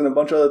drugs and a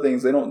bunch of other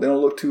things, they don't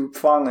look too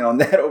fondly on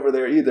that over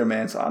there either,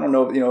 man. So I don't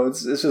know.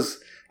 It's just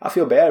I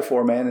feel bad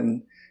for her, man,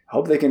 and I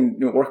hope they can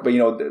work. But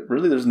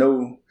really, there's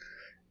no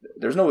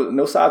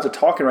sides of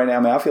talking right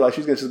now, man. I feel like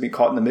she's gonna just be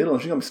caught in the middle,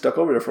 and she's gonna be stuck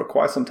over there for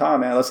quite some time,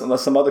 man.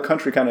 Unless some other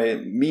country kind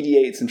of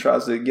mediates and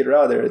tries to get her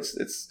out of there.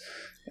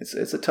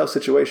 It's a tough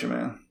situation,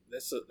 man.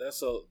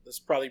 That's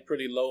probably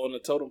pretty low on the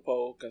totem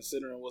pole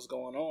considering what's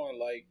going on.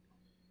 Like,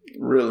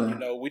 really,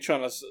 we're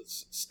trying to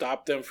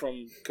stop them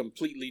from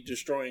completely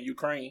destroying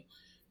Ukraine,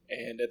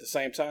 and at the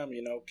same time,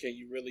 can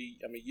you really?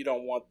 I mean, you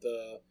don't want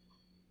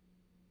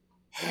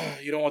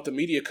the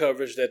media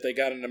coverage that they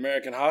got an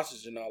American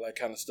hostage and all that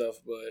kind of stuff,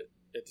 but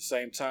at the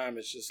same time,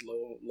 it's just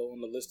low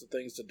on the list of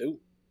things to do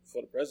for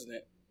the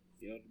president,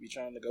 to be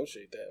trying to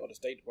negotiate that, or the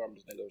State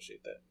Department to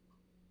negotiate that.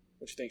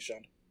 What you think,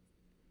 Shonda?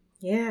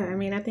 Yeah, I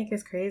mean, I think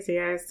it's crazy.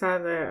 I saw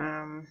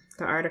the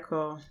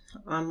article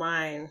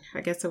online.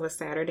 I guess it was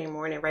Saturday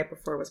morning, right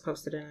before it was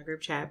posted in a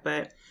group chat.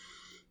 But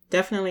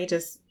definitely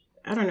just,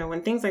 I don't know,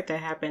 when things like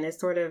that happen,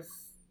 it's sort of,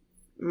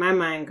 my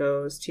mind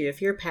goes to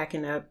if you're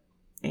packing up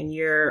and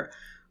you're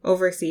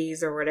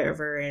overseas or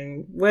whatever,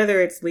 and whether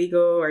it's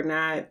legal or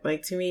not,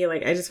 like, to me,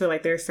 like, I just feel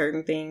like there's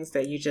certain things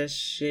that you just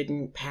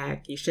shouldn't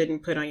pack. You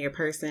shouldn't put on your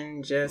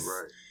person. Just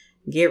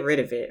get rid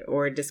of it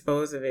or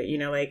dispose of it.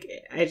 Like,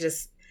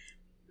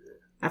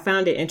 I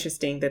found it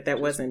interesting that just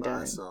wasn't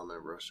done. Some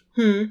in Russia.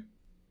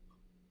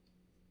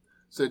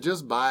 So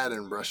just buy it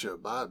in Russia.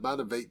 Buy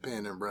the vape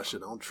pen in Russia.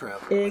 Don't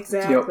travel.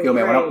 Exactly.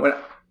 Man, right.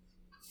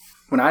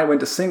 when I went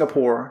to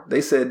Singapore,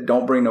 they said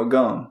don't bring no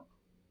gum.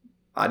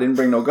 I didn't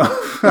bring no gum.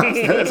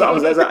 That's how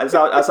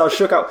I was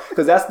shook out,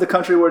 because that's the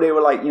country where they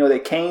were like, they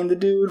caned the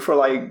dude for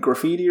like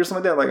graffiti or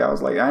something like that. Like, I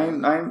was like, I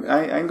ain't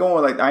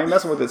going, like, I ain't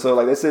messing with it. So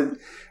like they said,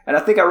 and I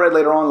think I read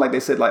later on, like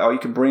they said, like, oh, you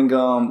can bring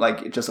gum,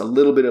 like just a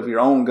little bit of your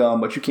own gum,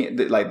 but you can't,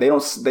 like they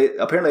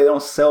apparently they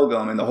don't sell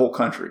gum in the whole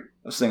country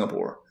of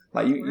Singapore.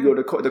 Like you go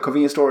to the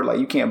convenience store, like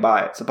you can't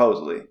buy it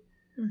supposedly.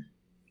 You're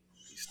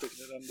sticking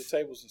it under the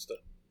tables and stuff.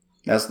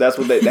 That's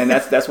what they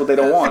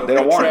don't want. They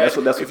don't want it.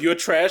 That's if you're a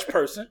trash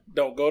person,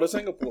 don't go to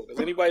Singapore, because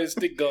anybody that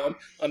stick gum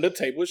under the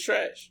table is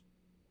trash.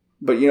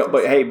 But you know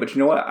what?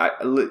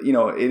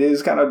 It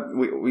is kind of,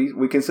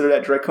 we consider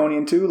that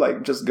draconian too,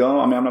 like just gum.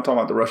 I mean, I'm not talking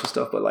about the Russia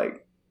stuff, but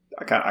like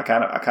I kind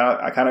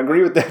of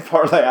agree with that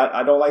part. Like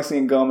I don't like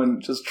seeing gum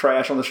and just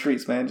trash on the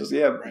streets, man. Just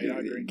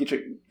get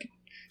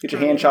your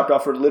hand chopped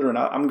off for littering.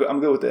 I'm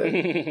good with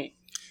that.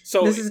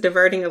 So this is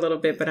diverting a little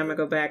bit, but I'm gonna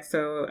go back.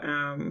 So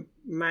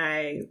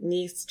my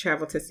niece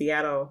traveled to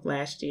Seattle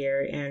last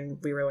year, and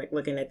we were like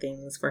looking at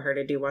things for her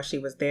to do while she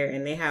was there,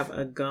 and they have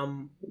a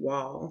gum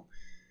wall.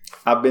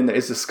 I've been there.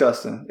 It's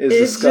disgusting. It's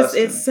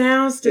disgusting. It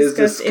sounds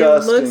disgusting. It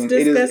looks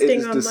disgusting. It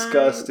is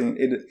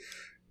disgusting.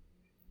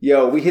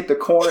 Yo, we hit the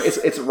corner.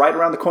 It's right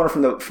around the corner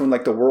from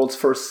like the world's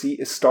first seat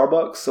is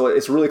Starbucks. So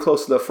it's really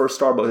close to the first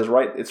Starbucks.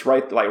 It's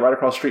right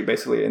across the street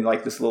basically, in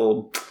like this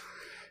little.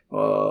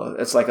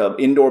 It's like an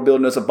indoor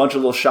building. There's a bunch of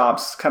little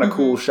shops, kind of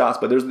cool shops.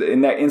 But there's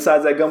inside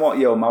that gum wall.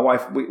 Yo, my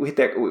wife, we hit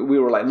that. We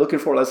were like looking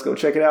for it. Let's go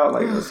check it out.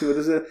 Like, let's see what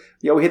this is.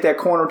 Yo, we hit that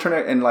corner, turn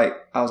it, and like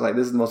I was like,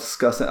 this is the most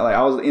disgusting. Like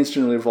I was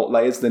instantly revolted.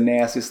 Like it's the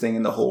nastiest thing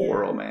in the whole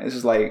world, man. It's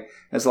just like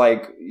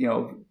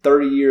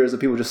 30 years of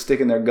people just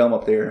sticking their gum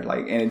up there,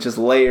 like, and it just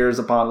layers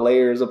upon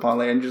layers upon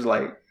layers, and just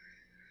like.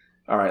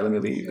 All right, let me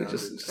leave. It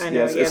just I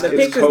know. It's the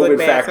pictures look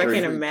bad. So I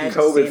can't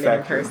imagine COVID seeing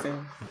factory. it in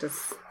person.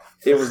 Just.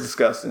 It was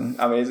disgusting.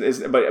 I mean,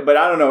 but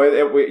I don't know.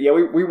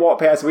 We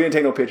walked past. We didn't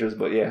take no pictures,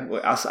 but yeah,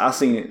 I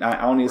seen it.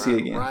 I don't need to see it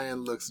again.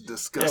 Ryan looks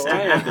disgusting.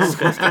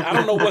 I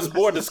don't know what's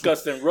more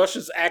disgusting: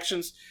 Russia's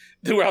actions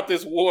throughout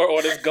this war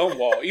or this gum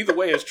wall. Either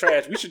way, it's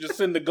trash. We should just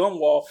send the gum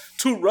wall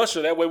to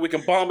Russia. That way, we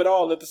can bomb it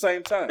all at the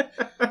same time.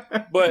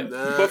 But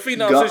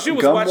Phenom, since you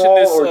was gum watching wall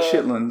this, or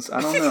chitlins,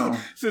 I don't know.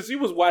 Since you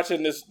was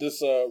watching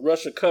this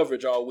Russia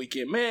coverage all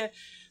weekend, man.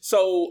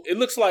 So it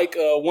looks like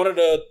one of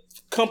the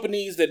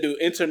companies that do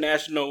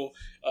international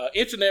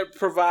internet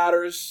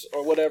providers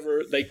or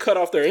whatever, they cut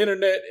off their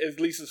internet, at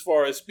least as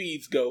far as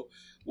speeds go,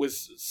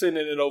 was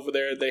sending it over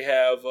there. They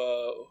have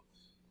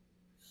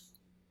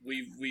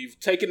we've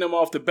taken them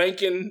off the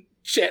banking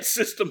chat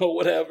system or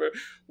whatever.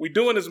 We're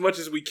doing as much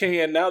as we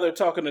can. Now they're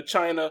talking to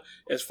China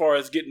as far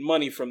as getting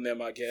money from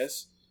them, I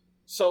guess.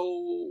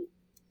 So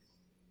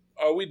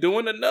are we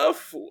doing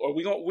enough? Are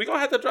we gonna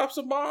have to drop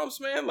some bombs,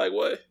 man? Like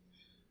what?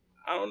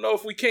 I don't know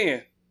if we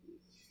can.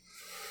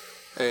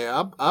 Hey,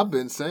 I've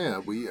been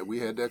saying we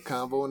had that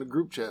convo in the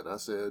group chat. I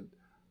said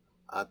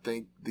I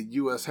think the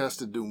U.S. has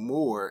to do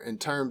more in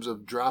terms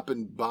of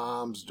dropping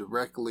bombs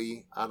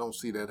directly. I don't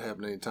see that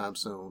happening anytime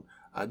soon.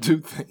 I do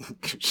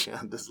think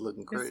Shonda's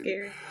looking crazy. That's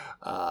scary.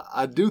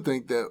 I do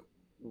think that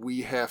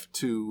we have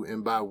to,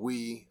 and by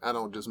we, I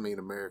don't just mean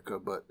America,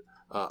 but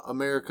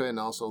America and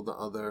also the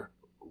other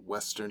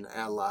Western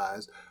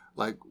allies.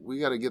 Like, we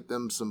got to get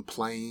them some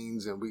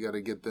planes and we got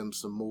to get them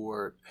some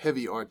more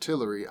heavy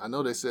artillery. I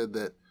know they said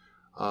that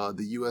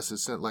the U.S.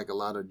 has sent like a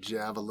lot of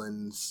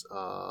javelins,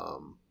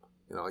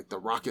 like the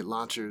rocket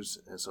launchers.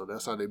 And so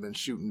that's how they've been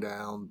shooting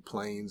down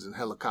planes and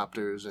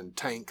helicopters and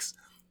tanks.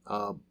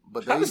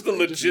 But how does the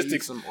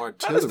logistics? How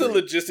does the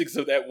logistics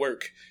of that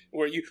work?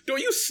 Are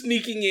you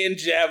sneaking in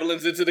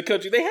javelins into the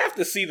country? They have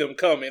to see them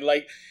coming.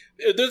 Like,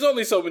 there's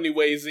only so many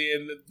ways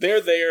in.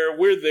 They're there.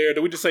 We're there.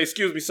 Do we just say,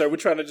 "Excuse me, sir, we're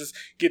trying to just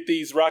get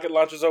these rocket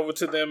launchers over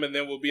to them, and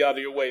then we'll be out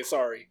of your way"?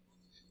 Sorry.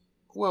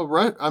 Well,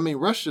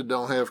 Russia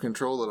don't have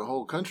control of the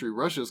whole country.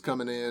 Russia's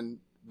coming in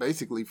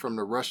basically from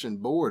the Russian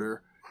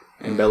border.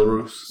 And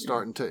Belarus.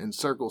 Starting to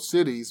encircle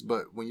cities.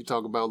 But when you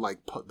talk about like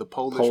the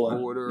Polish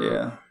border.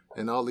 Yeah.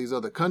 And all these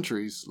other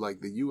countries,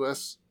 like the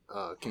U.S.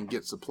 Can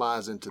get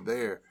supplies into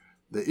there.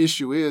 The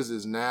issue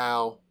is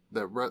now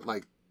that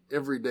like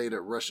every day that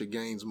Russia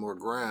gains more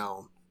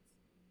ground,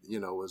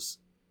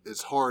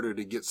 it's harder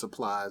to get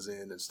supplies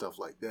in and stuff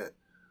like that.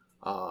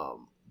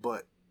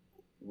 But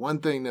one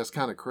thing that's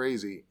kind of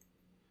crazy,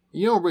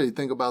 you don't really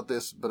think about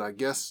this, but I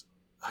guess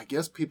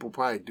people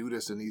probably do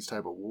this in these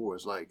type of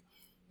wars. Like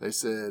they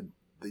said,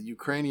 the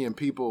Ukrainian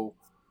people.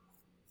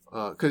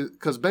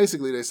 Because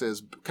basically they said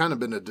it's kind of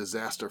been a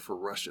disaster for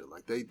Russia.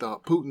 Like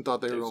Putin thought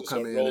they were going to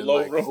come in and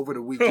like over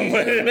the weekend,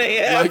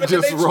 like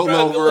just roll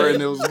over,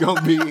 and it was going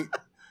to be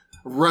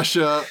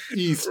Russia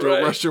East or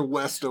Russia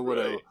West or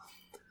whatever.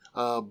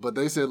 But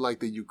they said like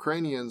the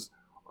Ukrainians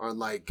are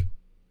like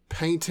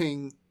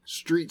painting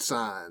street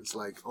signs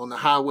like on the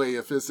highway.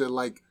 If it's at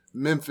like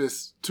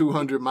Memphis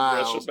 200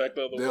 miles,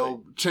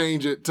 they'll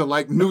change it to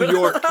like New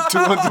York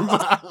 200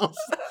 miles.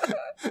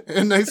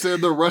 And they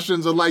said the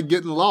Russians are like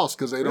getting lost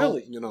because they don't,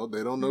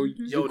 they don't know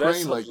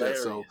Ukraine like that.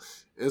 So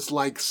it's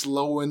like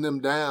slowing them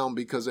down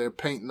because they're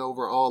painting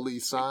over all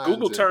these signs.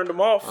 Google turned them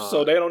off,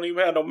 so they don't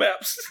even have no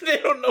maps. They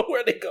don't know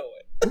where they're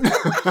going.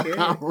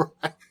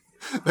 Right.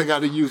 They got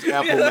to use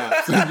Apple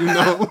Maps.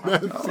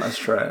 That's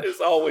trash.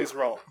 It's always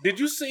wrong. Did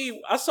you see?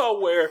 I saw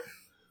where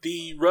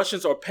the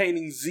Russians are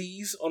painting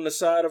Z's on the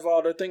side of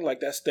all their thing,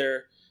 like that's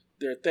their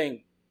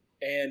thing,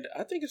 and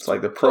I think it's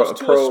like the pro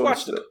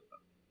swastika.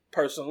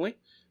 Personally,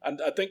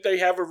 I think they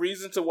have a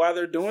reason to why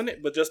they're doing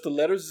it, but just the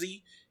letter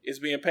Z is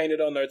being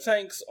painted on their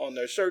tanks, on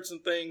their shirts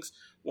and things.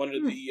 One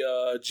of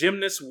the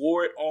gymnasts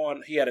wore it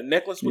on. He had a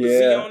necklace with a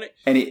Z on it,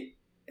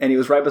 and he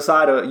was right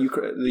beside the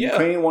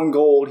Ukrainian won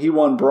gold. He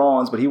won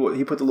bronze, but he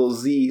put the little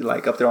Z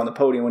like up there on the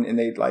podium, and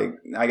they like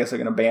I guess they're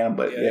gonna ban him.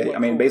 But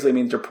basically it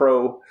means you're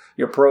pro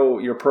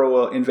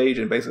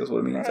invasion. Basically, is what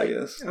it means. Right. I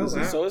guess. Oh,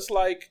 wow. So it's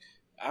like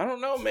I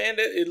don't know, man.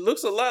 It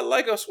looks a lot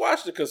like a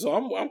swastika, so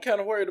I'm kind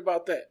of worried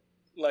about that.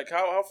 Like,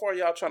 how far are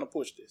y'all trying to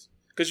push this?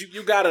 Because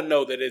you got to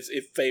know that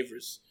it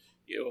favors,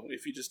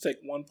 if you just take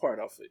one part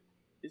off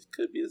it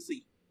could be a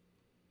Z.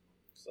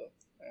 So,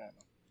 I don't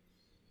know.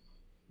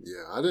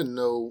 Yeah, I didn't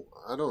know.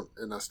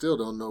 And I still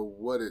don't know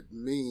what it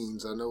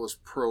means. I know it's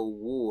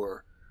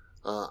pro-war.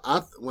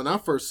 When I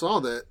first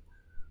saw that,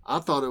 I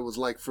thought it was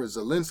like for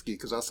Zelensky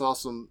because I saw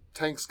some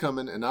tanks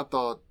coming, and I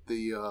thought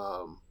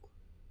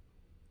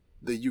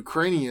the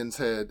Ukrainians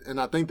had, and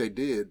I think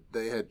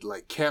they had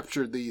like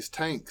captured these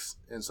tanks,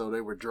 and so they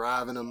were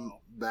driving them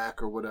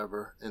back or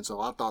whatever, and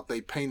so I thought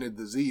they painted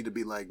the Z to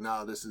be like,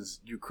 nah, this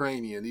is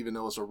Ukrainian, even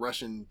though it's a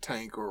Russian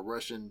tank or a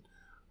Russian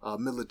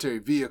military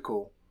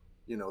vehicle,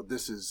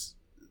 this is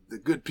the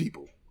good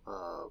people.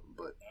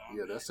 But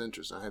yeah, that's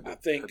interesting. I had to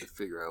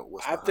figure out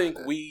what's behind think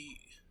that. we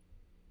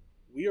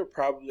are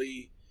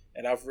probably,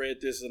 and I've read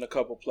this in a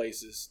couple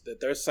places, that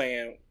they're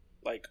saying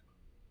like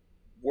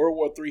World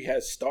War III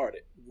has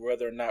started,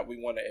 whether or not we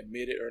want to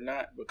admit it or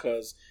not,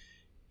 because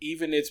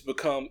even if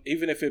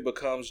it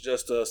becomes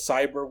just a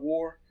cyber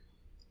war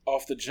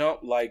off the jump,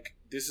 like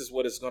this is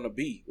what it's going to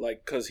be,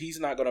 like because he's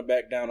not going to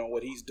back down on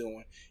what he's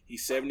doing.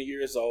 He's 70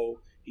 years old.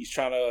 He's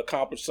trying to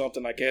accomplish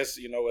something, I guess,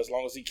 as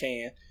long as he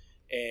can.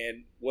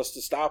 And what's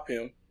to stop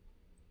him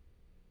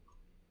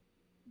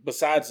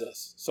besides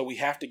us? So we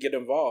have to get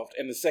involved.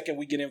 And the second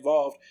we get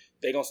involved,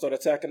 they're going to start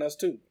attacking us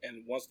too.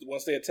 And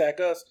once they attack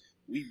us,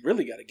 we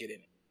really got to get in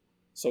it.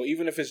 So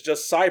even if it's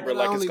just cyber,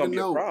 it's going to be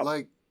a problem.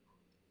 Like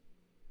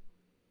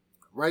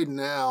right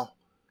now,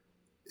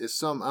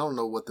 it's I don't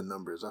know what the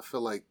number is. I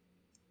feel like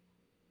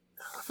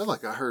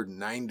I heard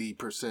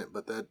 90%,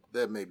 but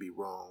that may be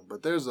wrong.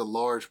 But there's a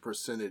large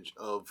percentage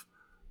of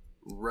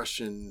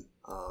Russian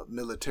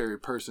military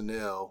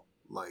personnel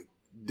like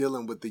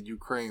dealing with the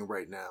Ukraine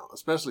right now,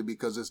 especially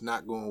because it's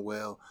not going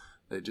well.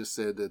 They just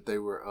said that they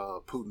were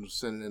Putin was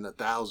sending in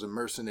 1,000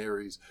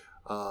 mercenaries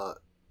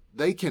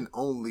they can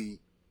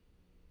only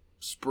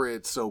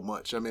spread so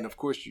much. I mean, of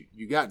course,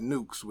 you got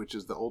nukes, which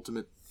is the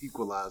ultimate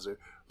equalizer,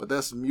 but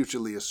that's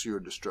mutually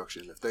assured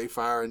destruction. If they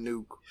fire a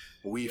nuke,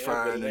 we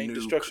fire a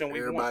nuke.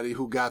 Everybody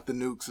who got the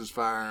nukes is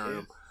firing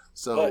them.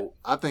 So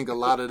I think a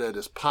lot of that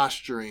is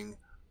posturing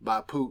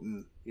by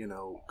Putin,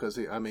 because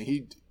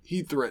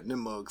he threatened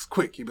them mugs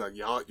quick. He'd be like,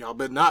 y'all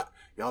better not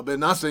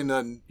say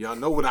nothing. Y'all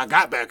know what I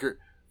got back here.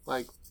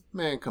 Like,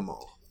 man, come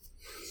on.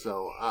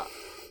 So I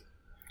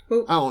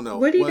don't know.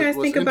 What do you guys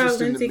think about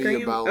Lindsey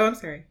Graham? I'm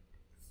sorry.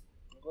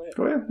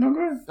 Go ahead. No,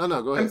 go ahead.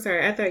 No, go ahead. I'm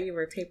sorry. I thought you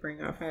were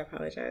tapering off. I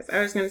apologize. I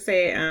was going to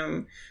say,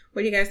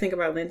 what do you guys think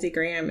about Lindsey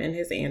Graham and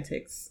his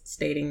antics,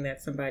 stating that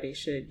somebody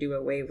should do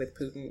away with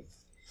Putin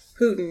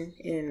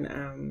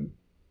in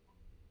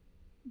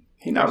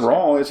he's not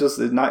wrong. It's just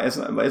he's not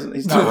wrong. Right.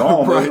 It's not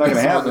going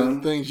to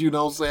happen. Things you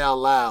don't say out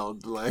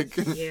loud, like.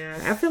 Yeah,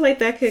 I feel like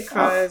that could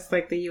cause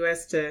like the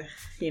U.S. to,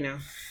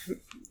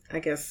 I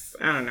guess,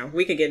 I don't know.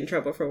 We could get in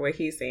trouble for what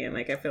he's saying.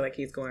 Like, I feel like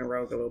he's going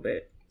rogue a little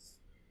bit.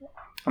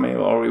 I mean,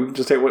 or we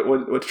just take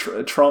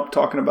what Trump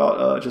talking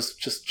about,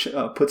 just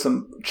put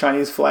some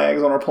Chinese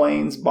flags on our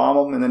planes,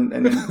 bomb them, and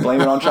then blame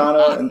it on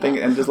China and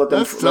just let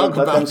them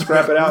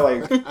scrap it out.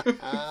 Like,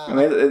 I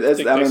mean,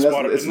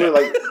 it's really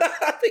like,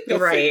 I think they'll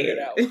figure it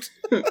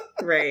out.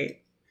 Right.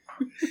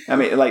 I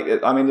mean,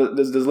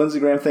 does Lindsey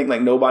Graham think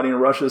like nobody in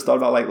Russia has thought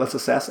about like let's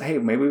assassinate? Hey,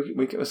 maybe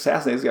we can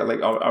assassinate this guy.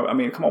 Like, I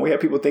mean, come on, we have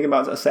people thinking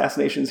about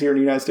assassinations here in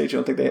the United States. You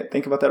don't think they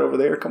think about that over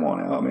there? Come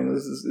on now. I mean,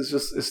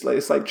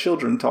 it's like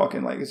children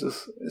talking. Like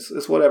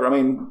it's whatever. I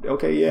mean,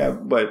 okay, yeah,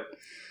 but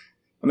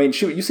I mean,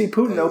 shoot, you see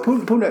Putin though.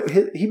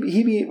 Putin,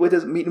 he be with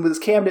his meeting with his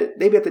cabinet.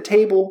 They be at the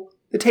table.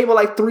 The table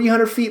like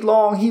 300 feet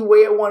long. He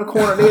way at one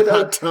corner. He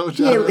ain't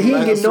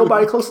getting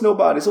nobody close to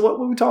nobody. So what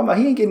are we talking about?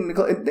 He ain't getting.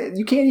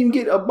 You can't even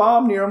get a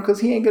bomb near him because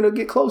he ain't gonna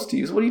get close to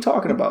you. So what are you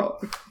talking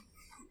about?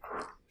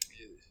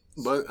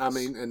 But I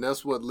mean, and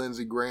that's what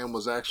Lindsey Graham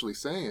was actually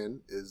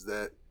saying is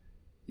that,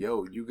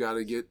 you got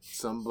to get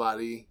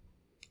somebody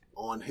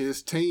on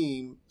his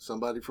team,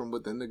 somebody from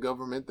within the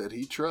government that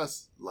he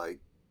trusts, like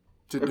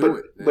to do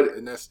it.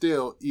 And that's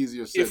still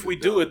easier said if we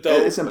do it though.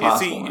 It's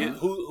impossible.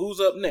 Who's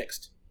up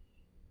next?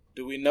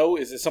 Do we know?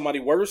 Is it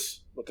somebody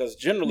worse? Because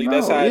generally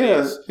that's how it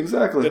is.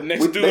 Exactly. The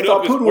next dude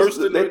up is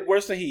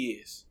worse than he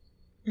is.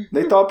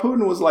 They thought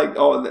Putin was like,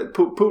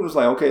 Putin was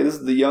like, okay, this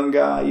is the young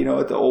guy,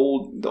 at the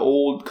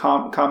old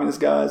communist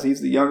guys.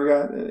 He's the younger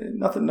guy.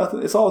 Nothing.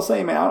 It's all the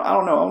same, man. I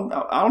don't know.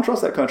 I don't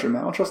trust that country,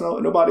 man. I don't trust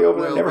nobody over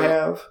there. Never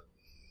have.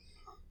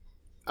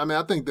 I mean,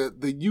 I think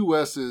that the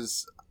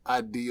U.S.'s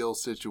ideal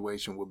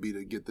situation would be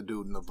to get the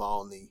dude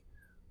Navalny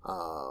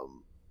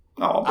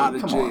out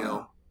of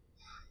jail.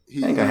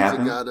 He's a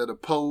guy that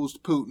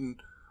opposed Putin.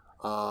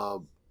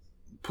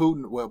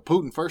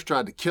 Putin first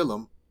tried to kill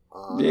him.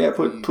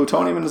 Put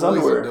plutonium in his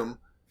underwear.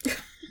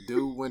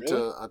 Dude went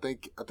to, I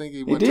think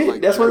he went to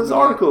like That's what his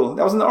article.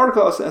 That was in the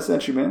article I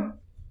sent you, man.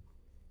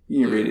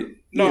 You didn't read it.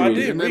 No, I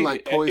did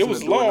read it. It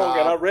was long,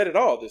 and I read it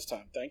all this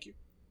time. Thank you.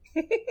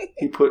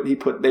 They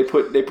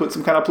put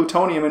some kind of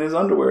plutonium in his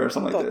underwear or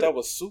something like that. I thought that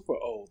was super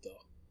old though.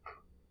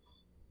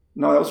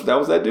 No, that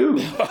was that dude.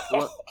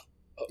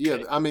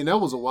 Yeah, I mean, that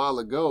was a while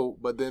ago,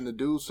 but then the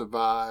dude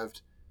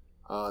survived.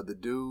 The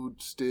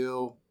dude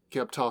still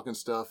kept talking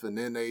stuff, and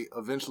then they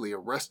eventually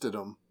arrested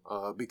him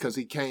because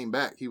he came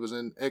back. He was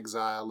in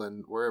exile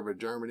in wherever,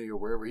 Germany or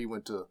wherever he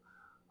went to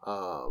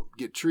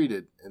get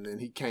treated, and then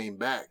he came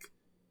back,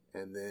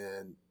 and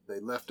then they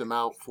left him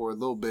out for a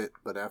little bit,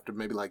 but after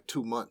maybe like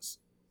 2 months,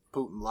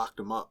 Putin locked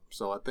him up.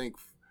 So I think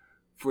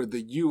for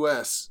the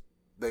U.S.,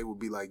 they would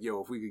be like,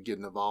 if we could get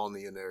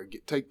Navalny in there,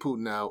 take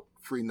Putin out,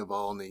 free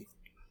Navalny.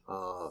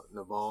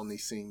 Navalny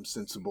seems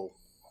sensible.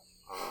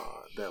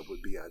 That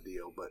would be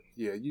ideal. But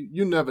yeah,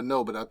 you never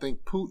know. But I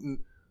think Putin,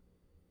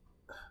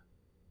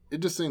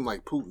 it just seems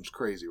like Putin's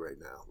crazy right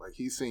now. Like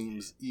he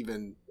seems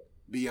even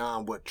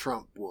beyond what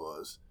Trump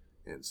was.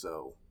 And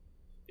so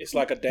it's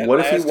like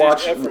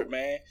last-ditch effort,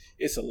 man.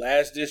 It's a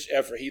last-ditch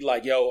effort. He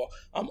like,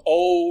 I'm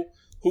old.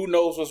 Who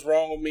knows what's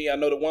wrong with me? I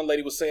know the one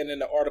lady was saying in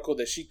the article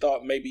that she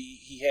thought maybe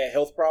he had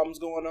health problems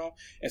going on.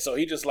 And so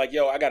he just like,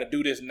 I got to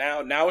do this now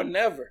or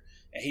never.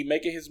 And he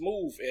making his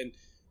move. And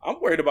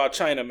I'm worried about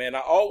China, man.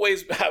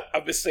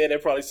 I've been saying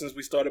that probably since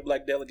we started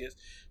Black Delegates.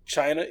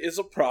 China is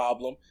a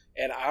problem.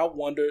 And I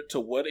wonder to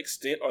what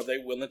extent are they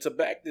willing to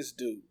back this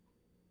dude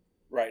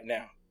right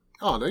now?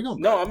 Oh, they're going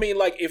to No, I mean,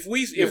 like, if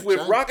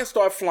rockets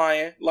start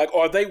flying, like,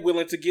 are they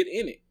willing to get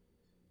in it?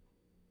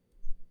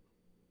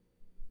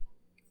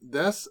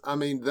 That's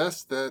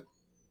that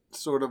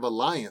sort of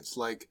alliance.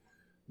 Like,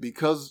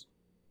 because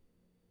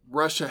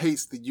Russia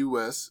hates the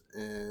U.S.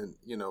 and,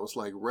 it's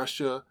like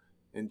Russia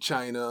and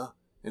China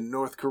and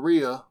North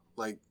Korea,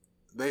 like,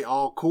 they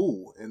all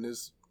cool. And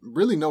there's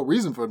really no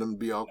reason for them to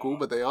be all cool,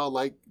 but they all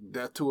like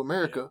that to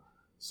America.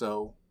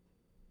 So,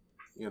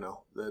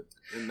 that,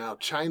 and now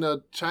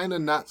China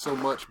not so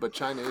much, but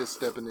China is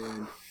stepping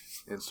in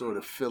and sort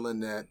of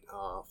filling that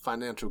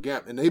financial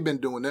gap. And they've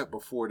been doing that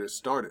before this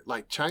started.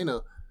 Like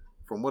China,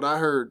 from what I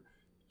heard,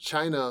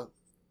 China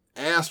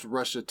asked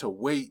Russia to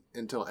wait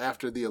until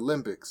after the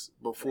Olympics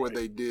before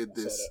they did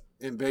this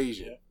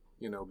invasion. Yeah.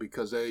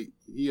 Because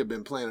he had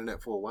been planning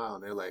that for a while,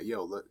 and they're like,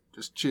 "Yo,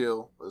 just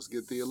chill. Let's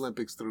get the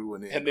Olympics through."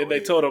 And then they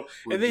told him,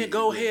 and then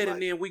go ahead,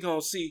 and then we're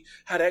gonna see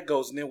how that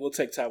goes, and then we'll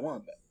take Taiwan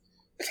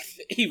back.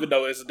 Even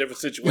though it's a different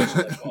situation,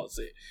 like Paul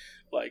said.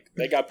 Like,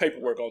 they got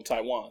paperwork on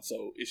Taiwan,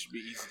 so it should be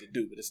easy to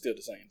do, but it's still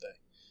the same thing.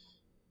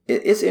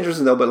 It's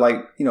interesting though, but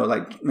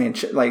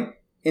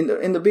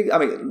in the big,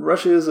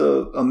 Russia is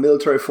a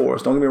military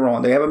force. Don't get me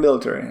wrong; they have a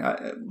military,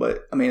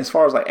 but as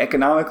far as like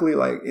economically,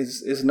 like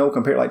it's no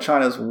compare. Like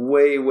China's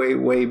way, way,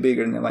 way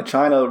bigger than them. Like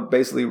China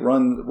basically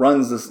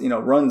runs this,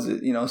 runs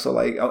it. So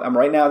like,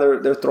 right now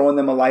they're throwing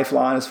them a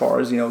lifeline as far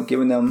as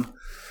giving them,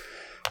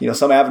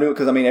 some avenue,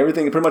 because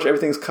pretty much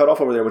everything's cut off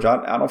over there, which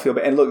I don't feel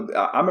bad. And look,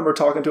 I remember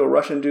talking to a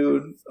Russian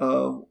dude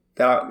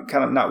that I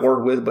kind of not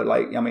worked with, but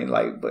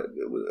but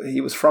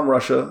he was from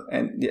Russia,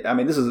 and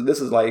this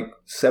is like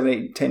 7,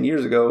 8, 10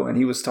 years ago, and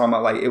he was talking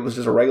about like it was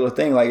just a regular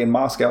thing, like in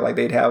Moscow, like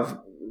they'd have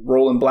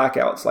rolling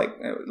blackouts,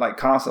 like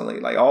constantly,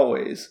 like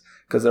always,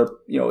 because their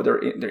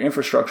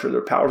infrastructure,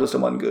 their power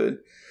system wasn't good.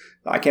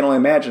 I can only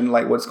imagine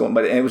like what's going,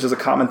 but it was just a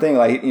common thing.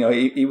 Like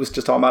he was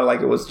just talking about it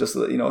like it was just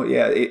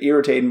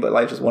irritating, but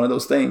like just one of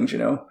those things,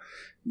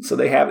 So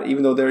they have,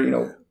 even though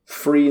they're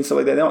free and stuff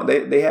like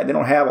that, they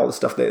don't have all the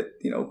stuff that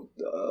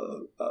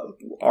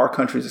our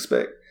countries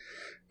expect.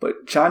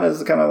 But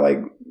China's kind of like,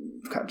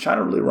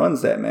 China really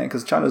runs that, man,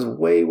 because China's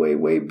way, way,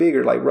 way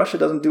bigger. Like Russia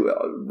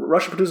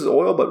produces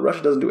oil, but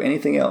Russia doesn't do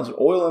anything else.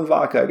 Oil and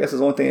vodka, I guess, is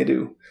the only thing they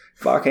do.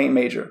 Vodka ain't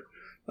major.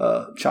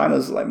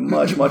 China's like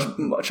much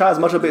China's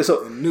much bigger.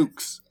 So and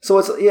nukes. So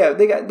it's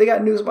they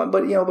got nukes,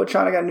 but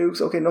China got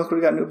nukes. Okay, North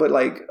Korea got nukes, but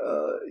like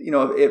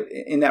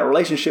if in that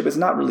relationship, it's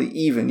not really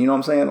even. You know what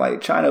I'm saying?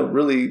 Like China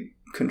really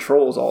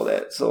controls all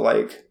that. So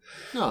like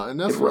no, and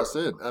that's what I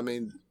said.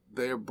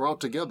 They're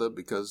brought together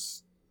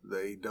because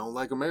they don't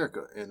like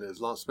America, and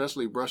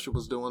especially Russia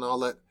was doing all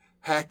that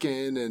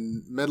hacking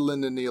and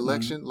meddling in the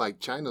election. Mm-hmm. Like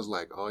China's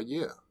like, oh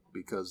yeah,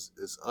 because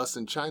it's us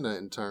and China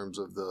in terms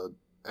of the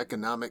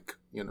economic,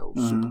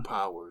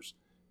 superpowers.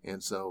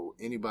 And so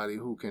anybody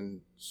who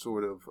can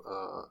sort of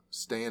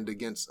stand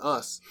against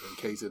us in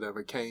case it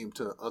ever came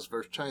to us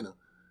versus China,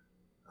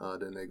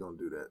 then they're going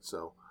to do that.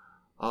 So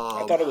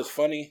I thought it was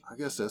funny. I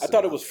guess that's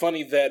it was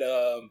funny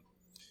that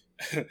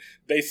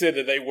they said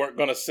that they weren't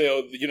going to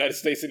sell the United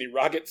States any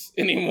rockets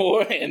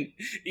anymore. And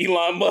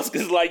Elon Musk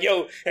is like,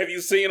 yo, have you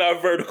seen our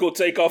vertical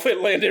takeoff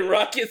and landing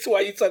rockets?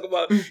 Why you talk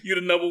about you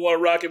the number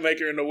one rocket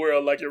maker in the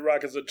world? Like your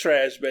rockets are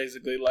trash,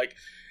 basically. Like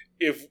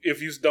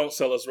if you don't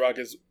sell us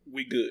rockets,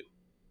 we good.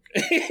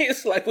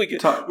 It's like we can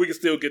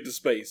still get to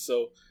space.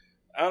 So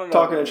I don't know.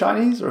 Talking to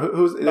Chinese or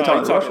who's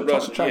talking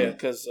Russian? Yeah,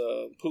 because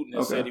Putin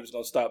has said he was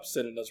going to stop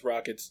sending us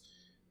rockets,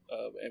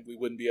 and we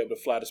wouldn't be able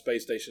to fly the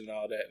space station and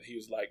all that. And he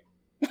was like,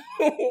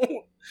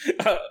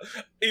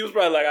 he was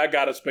probably like, I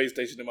got a space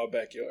station in my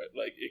backyard.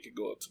 Like it could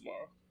go up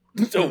tomorrow.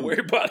 Don't worry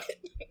about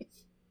it.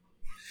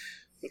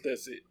 But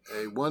that's it.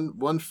 Hey,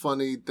 one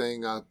funny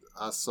thing I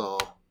saw,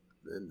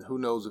 and who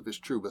knows if it's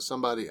true, but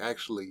somebody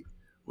actually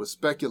was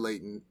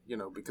speculating,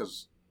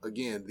 because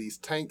again, these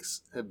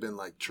tanks have been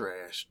like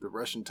trash. The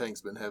Russian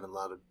tanks been having a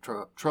lot of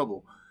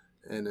trouble.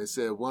 And they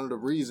said one of the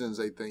reasons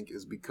they think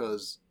is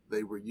because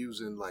they were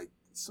using like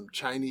some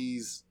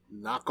Chinese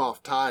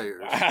knockoff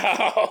tires.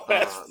 Wow,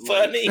 that's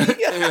funny.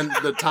 And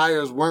the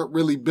tires weren't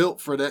really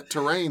built for that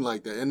terrain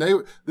like that. And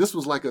this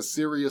was like a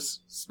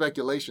serious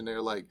speculation.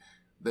 They're like,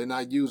 they're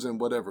not using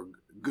whatever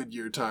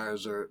Goodyear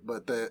tires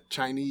but the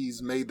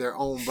Chinese made their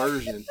own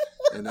version,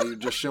 and they were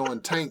just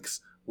showing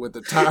tanks with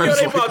the tires.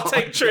 They bought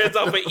tank treads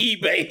off of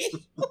eBay.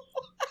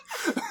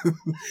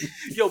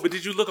 Yo, but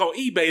did you look on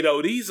eBay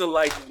though? These are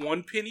like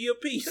 1 penny a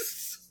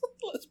piece.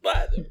 Let's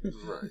buy them.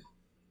 Right.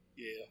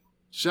 Yeah.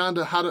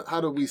 Shonda, how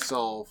do we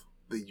solve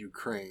the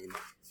Ukraine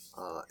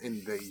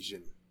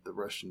invasion, the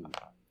Russian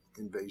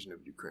invasion of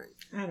Ukraine?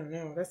 I don't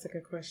know. That's a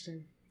good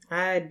question.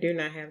 I do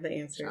not have the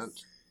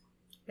answers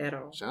at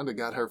all. Shonda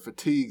got her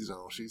fatigues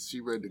on.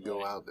 She ready to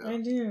go out there. I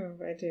do.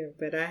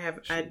 But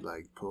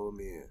I pull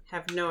me in.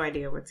 Have no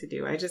idea what to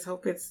do. I just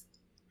hope it's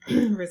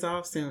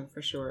resolved soon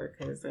for sure,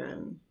 because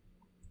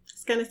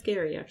it's kind of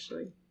scary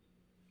actually.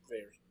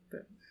 Very.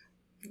 But,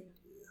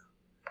 yeah.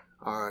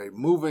 All right,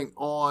 moving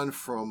on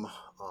from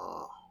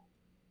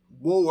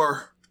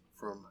war,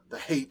 from the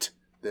hate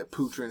that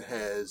Putin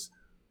has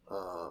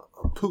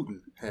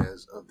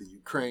of the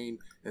Ukraine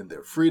and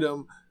their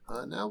freedom.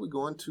 Now we're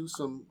going to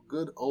some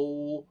good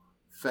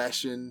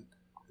old-fashioned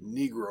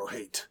Negro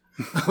hate.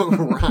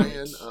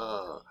 Ryan,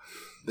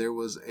 there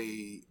was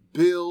a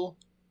bill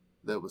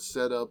that was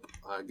set up,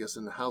 I guess,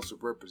 in the House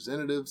of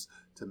Representatives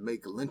to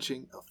make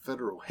lynching a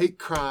federal hate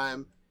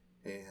crime.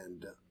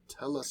 And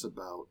tell us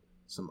about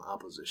some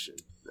opposition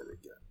that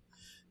it got.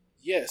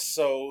 Yes,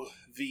 so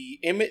the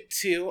Emmett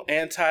Till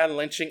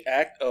Anti-Lynching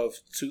Act of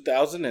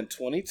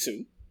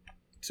 2022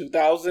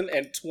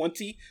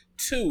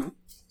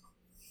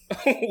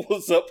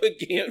 was up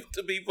again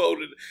to be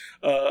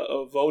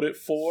voted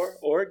for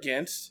or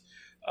against.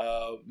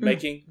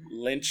 making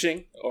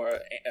lynching, or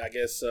I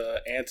guess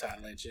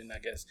anti-lynching,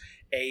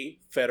 a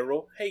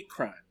federal hate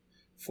crime.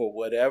 For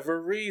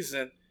whatever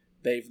reason,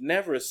 they've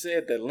never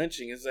said that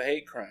lynching is a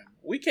hate crime.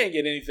 We can't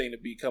get anything to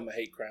become a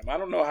hate crime. I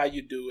don't know how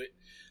you do it,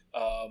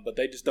 but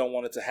they just don't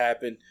want it to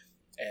happen.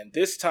 And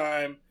this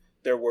time,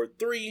 there were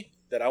 3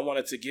 that I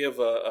wanted to give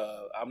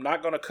I'm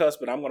not going to cuss,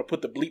 but I'm going to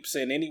put the bleeps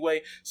in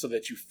anyway so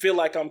that you feel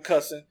like I'm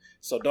cussing.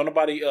 So don't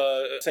nobody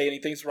say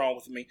anything's wrong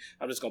with me.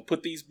 I'm just going to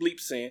put these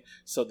bleeps in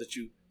so that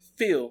you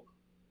feel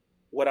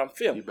what I'm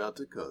feeling. You about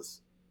to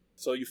cuss.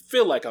 So you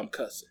feel like I'm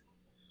cussing.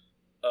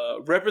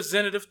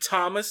 Representative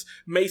Thomas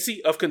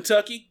Macy of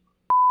Kentucky,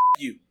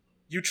 you.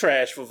 You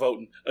trash for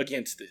voting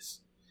against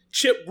this.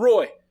 Chip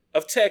Roy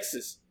of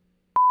Texas,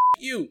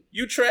 you.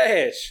 You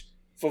trash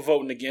for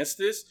voting against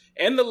this.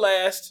 And the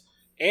last,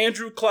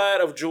 Andrew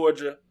Clyde of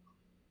Georgia,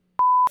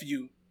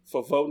 you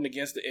for voting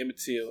against the Emmett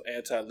Till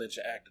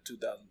Anti-Lynching Act of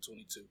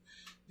 2022.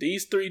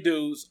 These 3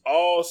 dudes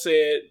all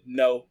said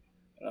no.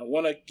 And I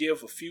want to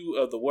give a few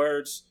of the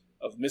words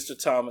of Mr.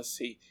 Thomas.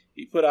 He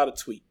put out a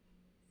tweet.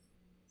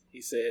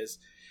 He says,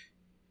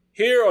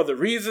 "Here are the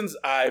reasons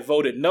I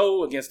voted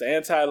no against the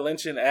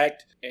Anti-Lynching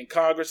Act in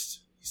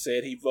Congress." He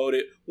said he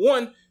voted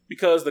 1,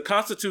 because the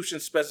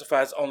Constitution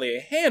specifies only a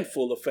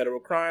handful of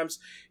federal crimes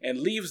and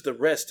leaves the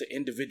rest to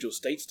individual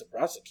states to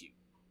prosecute.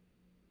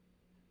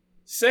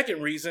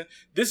 Second reason,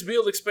 this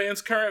bill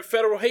expands current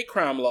federal hate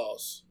crime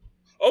laws.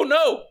 Oh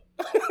no!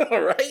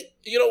 Right?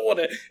 You don't want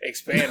to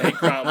expand hate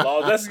crime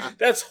laws.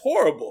 That's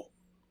horrible.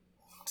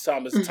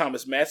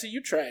 Thomas Massey,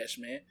 you trash,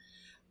 man.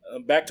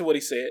 Back to what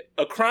he said.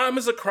 "A crime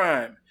is a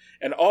crime,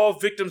 and all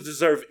victims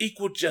deserve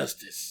equal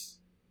justice."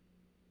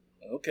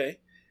 Okay.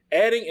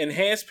 "Adding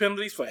enhanced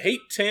penalties for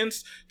hate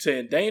tends to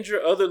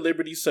endanger other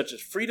liberties such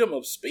as freedom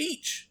of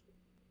speech."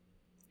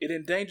 It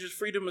endangers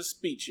freedom of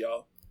speech,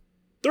 y'all.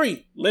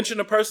 3, lynching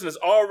a person is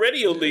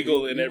already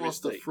illegal in every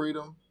state. The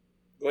freedom.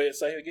 Go ahead,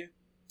 say it again.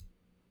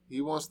 He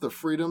wants the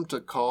freedom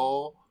to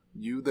call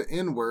you the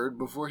N-word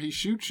before he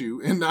shoots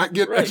you and not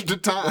get extra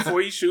time.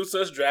 Before he shoots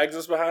us, drags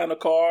us behind a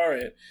car,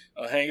 and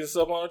hangs us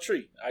up on a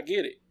tree. I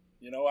get it.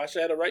 I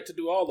should have the right to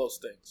do all those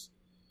things.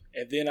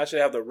 And then I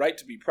should have the right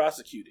to be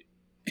prosecuted.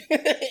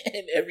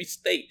 In every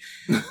state.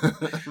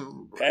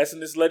 Passing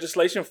this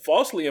legislation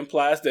falsely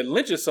implies that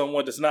lynching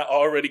someone does not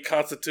already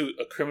constitute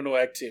a criminal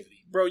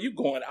activity. Bro, you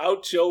going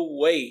out your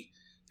way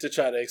to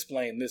try to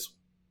explain this one.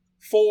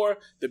 4,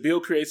 the bill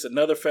creates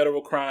another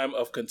federal crime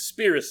of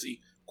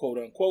conspiracy, quote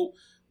unquote,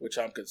 which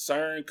I'm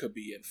concerned could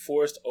be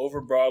enforced over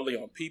broadly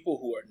on people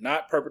who are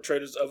not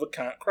perpetrators of a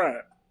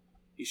crime.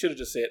 He should have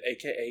just said,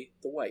 AKA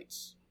the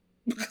whites.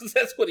 Because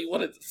that's what he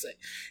wanted to say.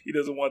 He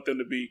doesn't want them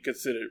to be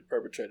considered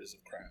perpetrators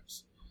of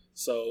crimes.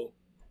 So,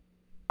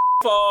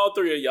 for all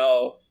 3 of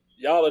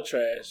y'all are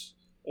trash.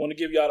 I want to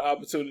give y'all the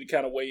opportunity to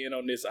kind of weigh in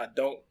on this. I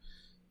don't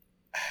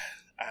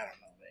know,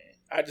 man.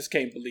 I just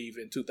can't believe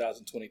in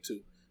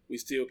 2022 we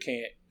still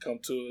can't come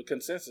to a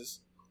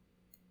consensus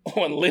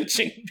on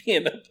lynching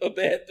being a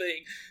bad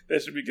thing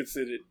that should be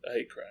considered a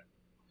hate crime.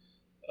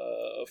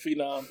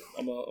 Phenom,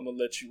 I'm gonna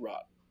let you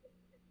rock.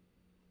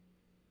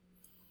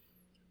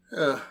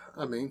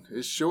 I mean,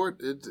 it's short.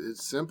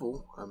 It's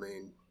simple. I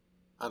mean,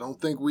 I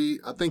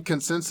think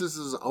consensus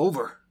is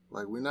over.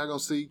 Like, we're not going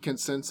to see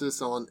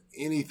consensus on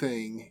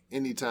anything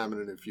anytime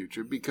in the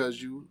future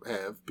because you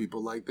have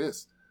people like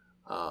this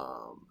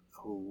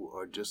who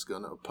are just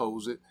going to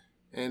oppose it.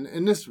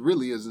 And this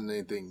really isn't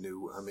anything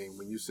new. I mean,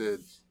 when you said,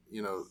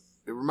 it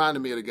reminded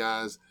me of the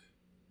guys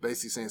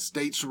basically saying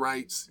states'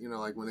 rights,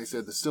 like when they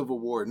said the Civil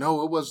War.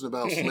 No, it wasn't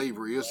about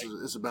slavery.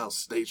 It's about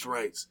states'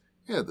 rights.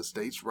 Yeah, the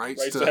states'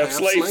 rights to have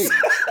slaves.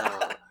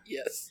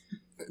 Yes.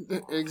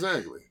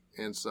 Exactly.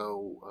 And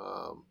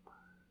so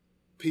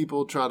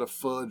people try to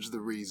fudge the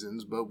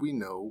reasons, but we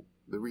know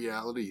the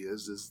reality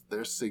is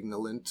they're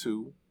signaling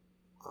to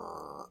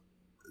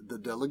the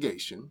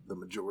delegation, the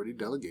majority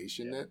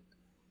delegation, that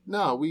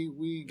no,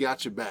 we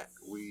got your back.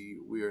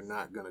 We are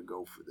not going to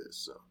go for this.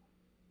 So,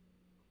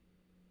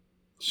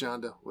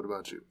 Shonda, what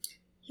about you?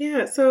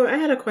 Yeah, so I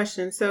had a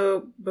question.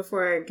 So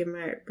before I give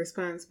my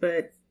response,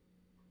 but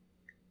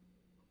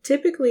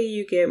typically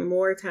you get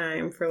more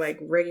time for like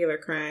regular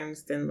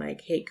crimes than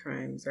like hate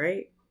crimes,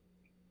 right?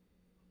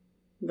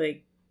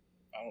 Like,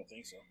 I don't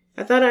think so.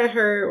 I thought I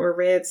heard or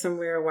read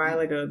somewhere a while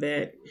ago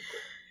that,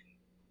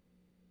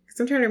 because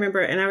I'm trying to remember,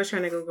 and I was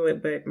trying to Google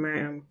it, but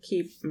my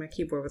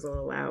keyboard was a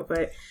little loud,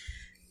 but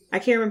I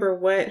can't remember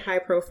what high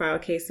profile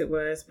case it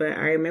was, but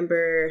I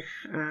remember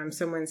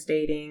someone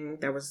stating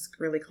that was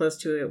really close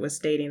to it was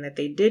stating that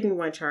they didn't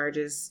want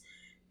charges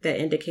that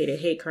indicated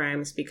hate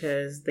crimes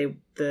because the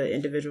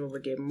individual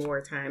would get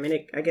more time.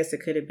 And I guess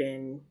it could have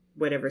been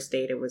whatever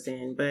state it was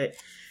in, but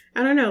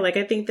I don't know. Like,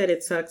 I think that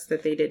it sucks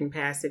that they didn't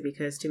pass it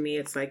because to me,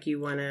 it's like you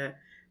want to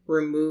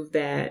remove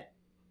that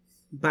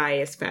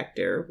bias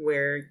factor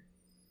where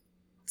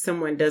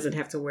someone doesn't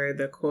have to wear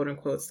the quote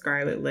unquote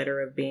scarlet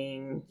letter of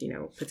being,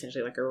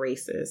 potentially like a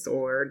racist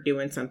or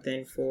doing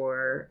something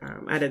for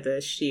out of the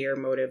sheer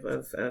motive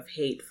of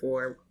hate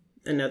for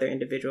another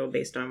individual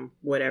based on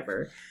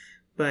whatever.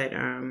 But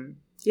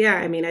Yeah,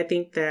 I mean, I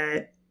think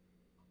that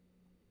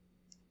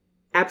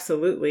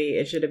absolutely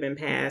it should have been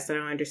passed. I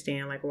don't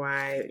understand like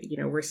why,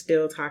 we're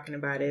still talking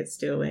about it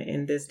still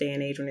in this day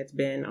and age when it's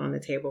been on the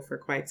table for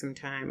quite some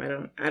time.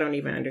 I don't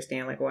even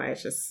understand like why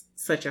it's just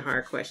such a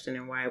hard question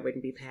and why it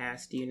wouldn't be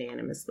passed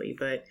unanimously.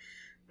 But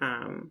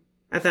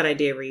I thought I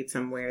did read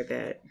somewhere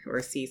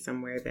see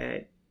somewhere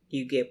that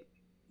you get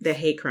the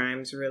hate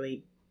crimes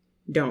really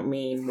don't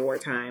mean more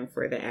time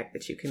for the act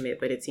that you commit,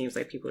 but it seems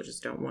like people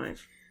just don't want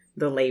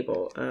the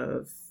label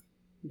of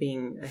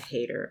being a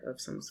hater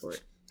of some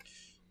sort.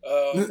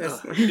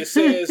 It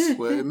says,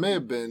 well, it may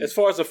have been. As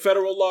far as the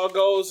federal law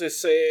goes, it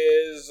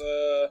says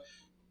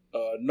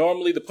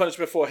normally the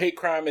punishment for a hate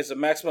crime is a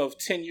maximum of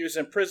 10 years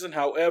in prison.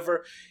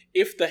 However,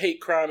 if the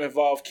hate crime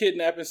involved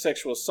kidnapping,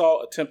 sexual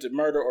assault, attempted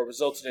murder, or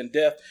resulted in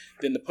death,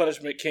 then the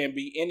punishment can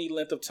be any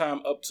length of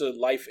time up to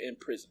life in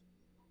prison.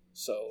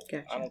 So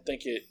gotcha. I don't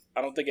think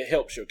it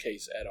helps your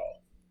case at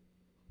all.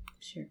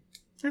 Sure,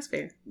 that's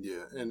fair.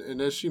 Yeah,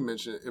 and as she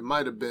mentioned, it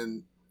might have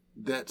been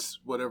that's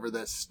whatever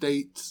that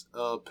state's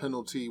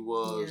penalty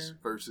was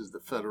versus the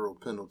federal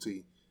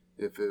penalty.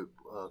 If it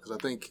because I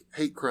think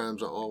hate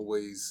crimes are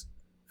always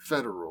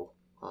federal,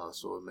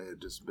 so it may have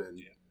just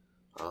been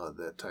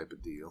that type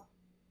of deal.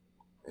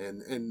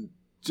 And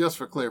just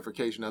for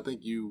clarification, I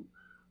think you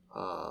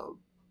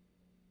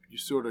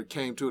sort of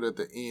came to it at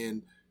the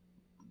end.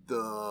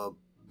 The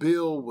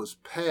bill was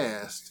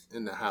passed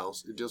in the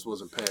House. It just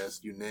wasn't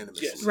passed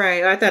unanimously. Yes.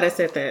 Right. I thought I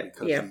said that.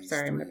 Yeah.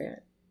 Sorry, my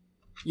bad.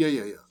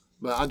 Yeah.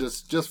 But I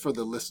just for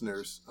the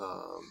listeners,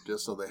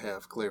 just so they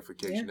have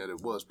clarification that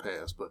it was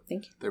passed, but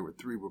there were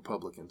 3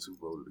 Republicans who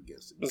voted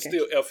against it. But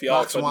still, F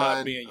y'all for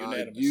not being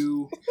unanimous.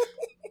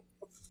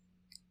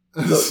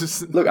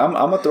 Look, I'm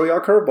gonna throw y'all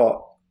a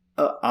curveball.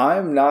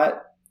 I'm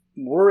not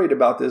worried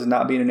about this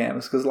not being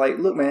unanimous because, like,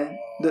 look, man,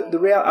 the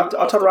reality.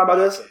 I'll talk around about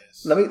this.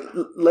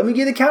 Let me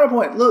get a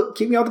counterpoint. Look,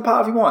 keep me off the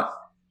pot if you want.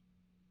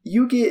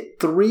 You get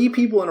 3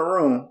 people in a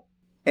room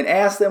and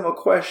ask them a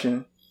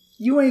question.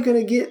 You ain't going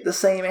to get the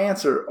same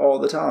answer all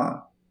the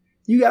time.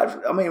 You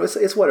got, I mean,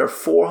 it's what,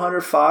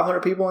 400,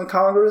 500 people in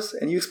Congress,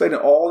 and you expecting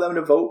all of them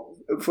to vote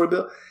for a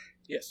bill?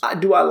 Yes.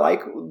 Do I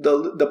like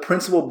the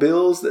principal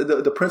bills,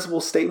 the principal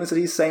statements that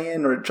he's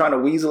saying, or trying to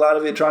weasel out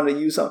of it, trying to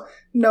use something?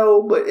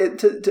 No, but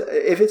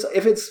if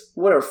it's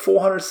whatever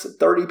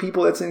 430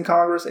 people that's in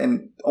Congress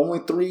and only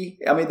 3,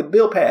 I mean, the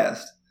bill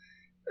passed.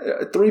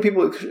 3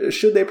 people,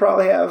 should they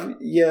probably have?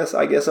 Yes,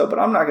 I guess so. But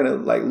I'm not going to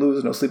like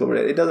lose no sleep over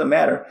that. It doesn't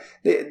matter.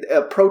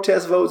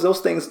 Protest votes,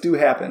 those things do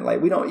happen. Like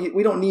we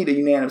don't need a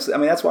unanimous. I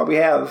mean, that's why we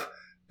have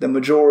the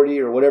majority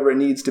or whatever it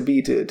needs to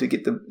be to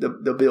get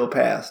the bill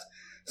passed.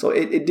 So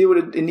it did what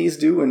it needs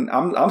to do, and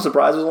I'm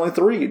surprised it was only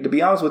 3. To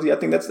be honest with you, I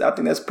think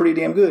that's pretty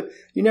damn good.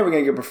 You're never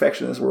going to get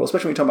perfection in this world,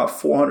 especially when you're talking about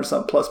 400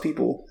 something plus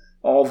people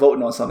all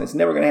voting on something. It's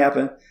never going to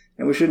happen,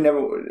 and we should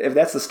never. If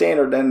that's the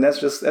standard, then that's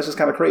just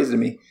kind of crazy to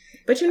me.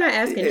 But you're not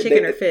asking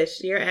chicken or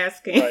fish. You're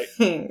asking. Right.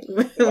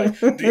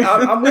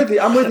 I'm with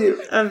you.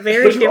 A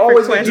very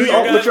different question.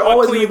 But you're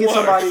always going to get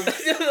somebody.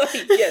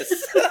 Yes.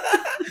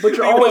 But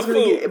you're always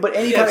going to get. But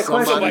any kind of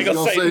question. Somebody's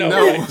going to say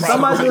no.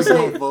 Somebody's going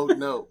to say vote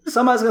no.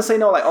 Somebody's going to say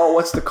no. Like, oh,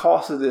 what's the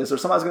cost of this? Or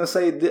somebody's going to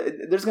say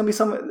there's going to be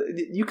some.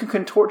 You can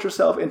contort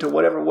yourself into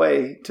whatever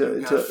way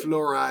to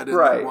fluoride in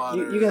right. the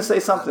water. You can say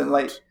something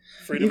like.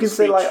 You can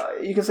say.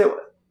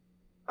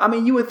 I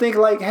mean, you would think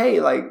like, hey,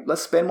 like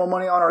let's spend more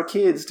money on our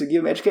kids to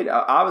give them education.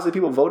 Obviously,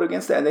 people vote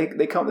against that, and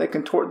they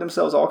contort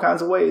themselves all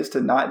kinds of ways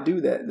to not do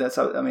that. That's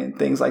how, I mean,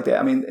 things like that.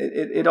 I mean,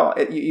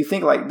 you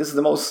think like this is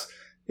the most.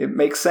 It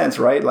makes sense,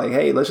 right? Like,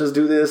 hey, let's just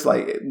do this.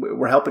 Like,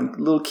 we're helping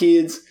little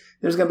kids.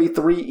 There's going to be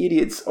 3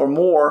 idiots or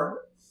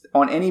more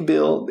on any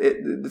bill.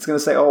 It's going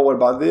to say, oh, what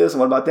about this and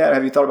what about that?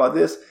 Have you thought about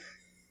this?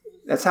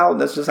 That's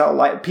just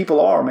how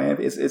people are, man.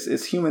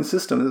 It's human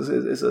system.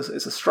 It's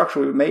a structure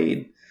we've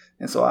made.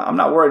 And so I'm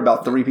not worried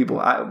about 3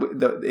 people.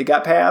 It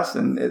got passed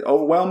and it's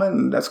overwhelming,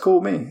 and that's cool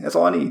with me. That's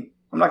all I need.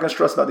 I'm not going to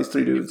stress about these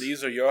 3 dudes. If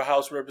these are your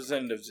House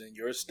representatives in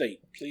your state,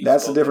 please.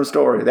 That's a different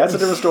story.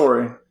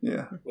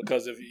 Yeah.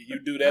 Because if you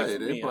do that for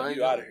me,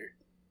 you out of here.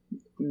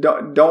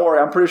 Don't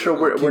worry. I'm pretty sure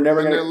we're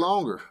never going to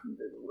longer.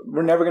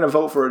 We're never going to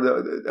vote for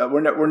the.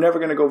 We're never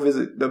going to go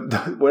visit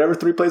the whatever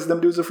 3 places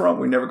them dudes are from.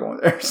 We're never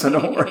going there. So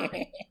don't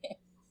worry.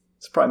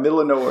 It's probably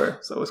middle of nowhere,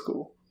 so it's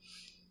cool.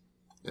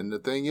 And the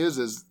thing is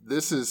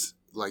this is.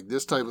 Like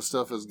this type of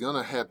stuff is going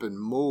to happen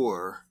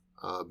more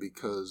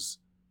because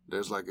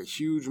there's like a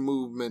huge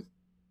movement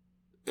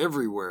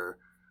everywhere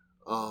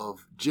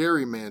of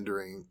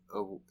gerrymandering,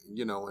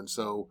 and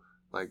so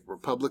like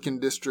Republican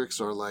districts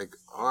are like,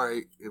 all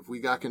right, if we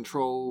got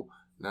control,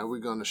 now we're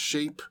going to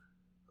shape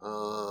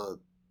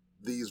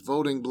these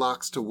voting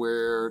blocks to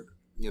where,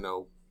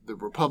 the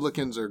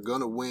Republicans are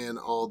going to win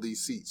all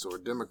these seats, or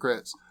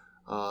Democrats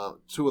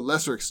to a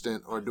lesser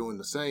extent are doing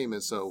the same.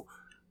 And so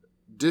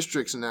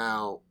districts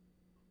now,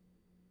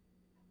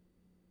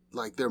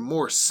 like they're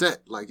more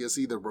set, like it's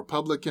either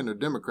Republican or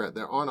Democrat.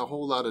 There aren't a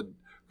whole lot of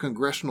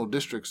congressional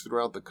districts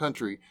throughout the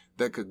country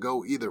that could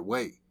go either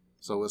way.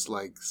 So it's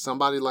like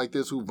somebody like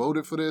this who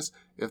voted for this,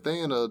 if they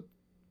in a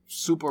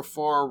super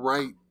far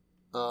right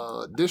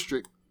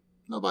district,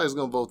 nobody's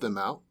gonna vote them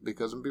out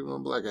because some people are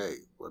gonna be like, hey,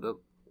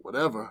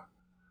 whatever.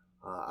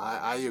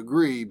 I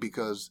agree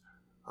because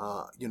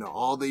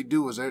all they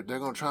do is they're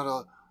gonna try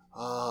to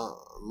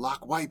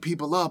lock white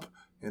people up,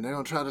 and they're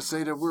gonna try to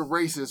say that we're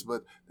racist,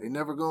 but they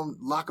never gonna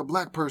lock a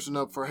black person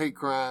up for hate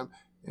crime,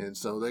 and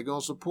so they're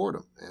gonna support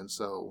them. And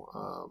so,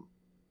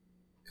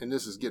 and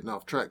this is getting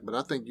off track, but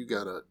I think you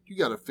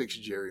gotta fix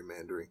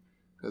gerrymandering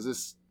because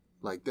it's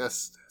like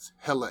that's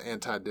hella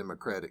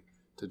anti-democratic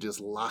to just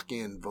lock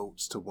in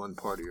votes to one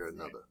party or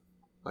another.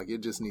 Like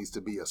it just needs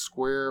to be a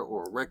square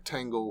or a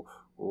rectangle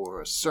or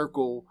a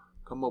circle.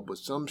 Come up with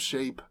some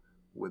shape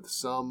with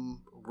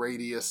some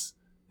radius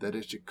that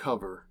it should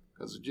cover,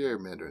 because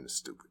gerrymandering is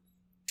stupid.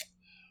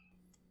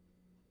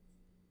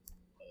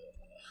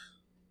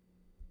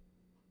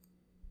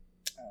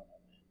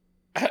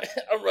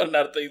 I'm running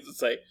out of things to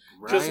say.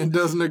 Ryan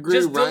doesn't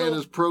agree. Ryan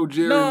is pro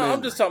gerrymandering. No,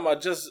 I'm just talking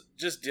about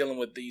just dealing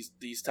with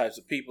these types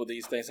of people.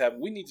 These things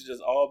happen. We need to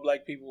just all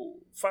black people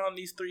found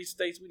these 3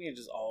 states. We need to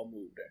just all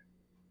move there.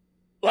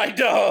 Like,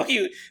 dog,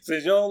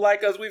 since you don't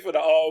like us, we finna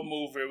all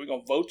move here. We're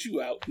gonna vote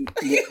you out.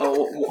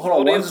 Hold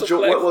on. What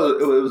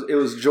was it? It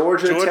was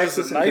Georgia,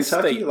 Texas, and nice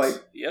Kentucky. States.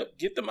 Like, yep,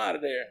 get them out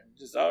of there.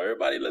 Just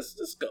everybody, let's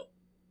just go.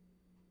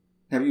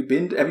 Have you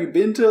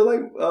been to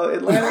like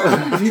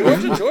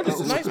Atlanta?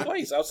 Georgia's a nice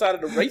place outside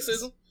of the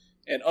racism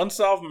and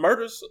unsolved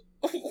murders,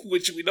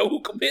 which we know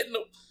who committing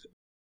them.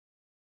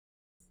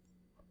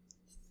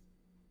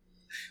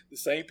 The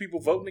same people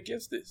voting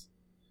against this.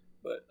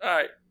 But all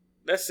right,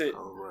 that's it.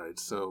 All right,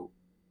 so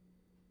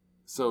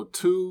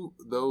to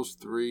those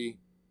 3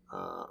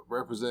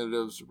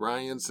 representatives,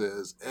 Ryan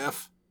says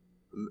F.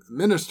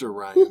 Minister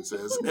Ryan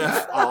says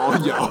F all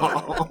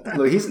y'all.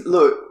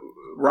 Look.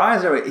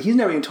 Ryan's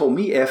never even told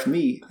me F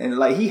me, and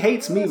like he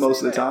hates me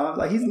most of the time.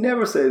 Like he's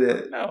never said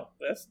that. No,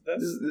 that's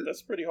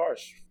pretty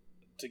harsh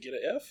to get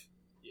an F.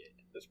 Yeah,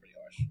 that's pretty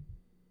harsh.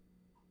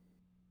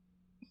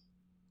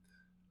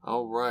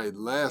 All right,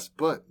 last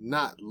but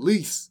not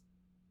least,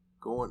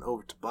 going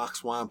over to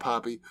Box Wine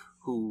Poppy,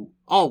 who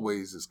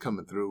always is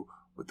coming through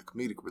with the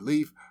comedic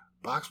relief.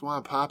 Box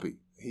Wine Poppy,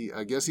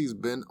 I guess he's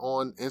been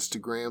on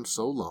Instagram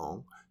so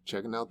long,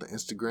 checking out the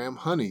Instagram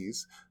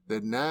honeys,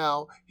 that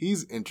now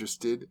he's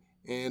interested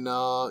in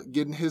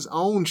getting his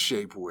own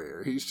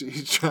shapewear.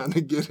 He's trying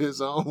to get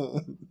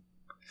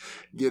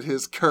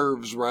his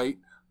curves right.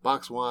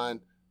 Box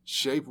Wine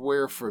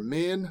shapewear for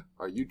men.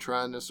 Are you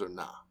trying this or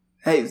not?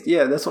 Hey,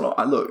 yeah, that's what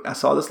I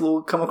saw this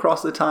little come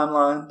across the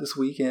timeline this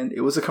weekend.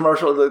 It was a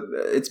commercial.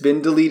 It's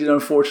been deleted,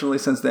 unfortunately,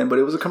 since then. But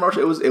it was a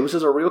commercial. It was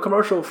just a real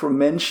commercial for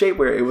men's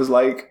shapewear. It was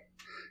like,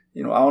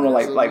 I don't know,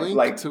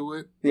 like to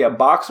it. Yeah,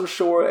 boxer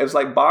short. It was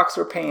like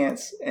boxer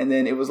pants, and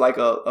then it was like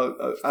I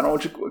don't know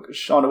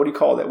Shauna, what do you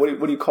call that? What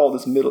do you call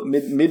this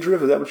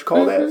midriff? Is that what you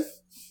call that?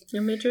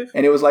 Your midriff.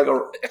 And it was like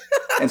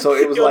and so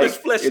it was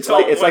it's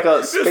like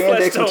a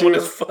spandex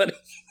material. Funny.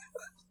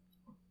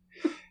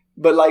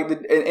 But like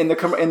in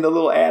the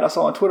little ad I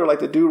saw on Twitter, like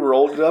the dude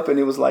rolled it up and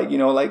it was like,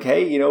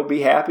 hey,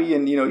 be happy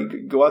and you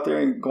could go out there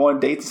and go on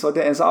dates and stuff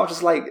like that. And so I was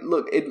just like,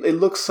 look, it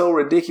looks so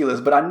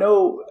ridiculous, but I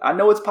know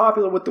it's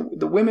popular with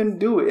the women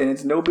do it and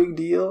it's no big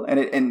deal. And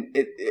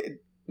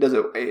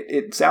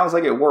it sounds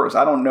like it works.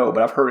 I don't know,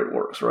 but I've heard it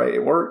works, right?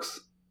 It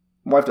works.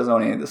 My wife doesn't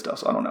own any of this stuff,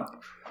 so I don't know.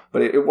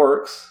 But it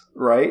works,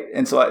 right?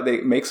 And so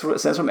it makes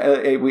sense from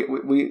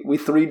we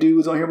 3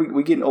 dudes on here.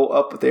 We getting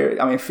up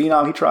there. I mean,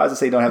 Phenom, he tries to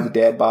say don't have the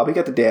dad bod. He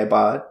got the dad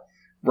bod.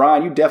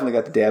 Ryan, you definitely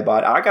got the dad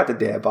bod. I got the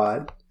dad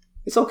bod.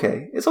 It's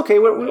okay. It's okay.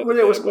 We're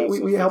there.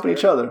 We're helping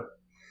each other.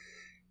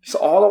 So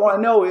all I want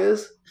to know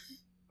is,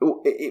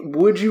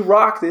 would you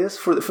rock this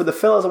for the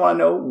fellas? I want to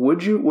know,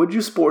 would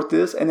you sport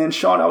this? And then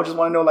Sean, I just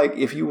want to know, like,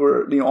 if you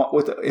were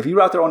if you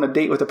were out there on a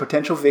date with a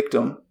potential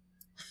victim.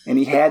 And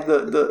he had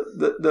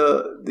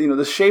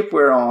the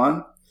shapewear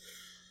on,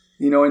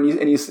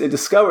 and you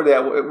discovered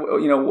that,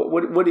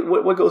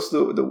 what goes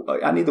to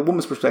I need the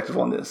woman's perspective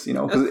on this,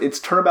 because it's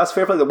turnabout's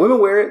fair play. The women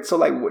wear it, so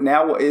like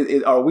now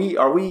are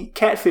we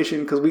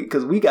catfishing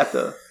because we got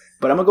the?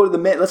 But I'm gonna go to the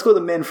men. Let's go to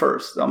the men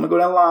first. I'm gonna go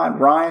down the line.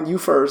 Ryan, you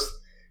first.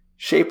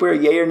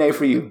 Shapewear, yay or nay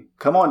for you?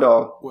 Come on,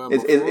 dog. Well,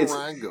 before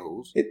Ryan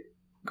goes,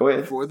 go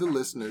ahead. For the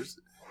listeners,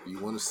 if you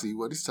want to see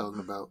what he's talking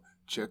about,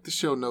 check the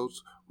show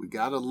notes. We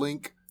got a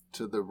link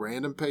to the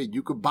random page.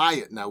 You could buy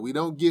it. Now, we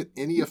don't get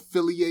any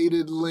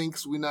affiliated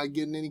links. We're not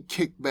getting any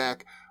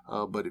kickback.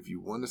 But if you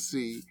want to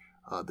see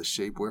the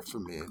shapewear for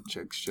men,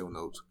 check the show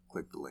notes.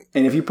 Click the link.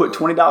 And if you put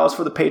 $20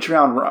 for the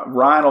Patreon,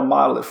 Ryan will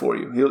model it for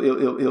you.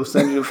 He'll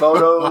send you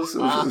photos,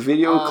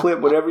 video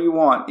clip, whatever you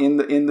want in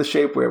the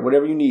shapewear,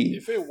 whatever you need.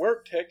 If it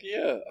worked, heck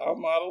yeah, I'll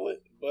model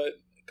it. But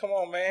come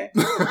on, man.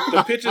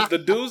 The pictures, the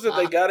dudes that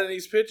they got in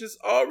these pictures,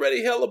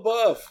 already hella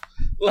buff.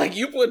 Like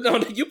you putting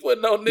on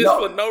this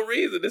for no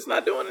reason. It's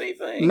not doing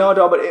anything. No,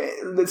 dog.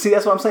 But see,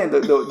 that's what I'm saying.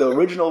 The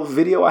original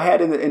video I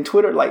had in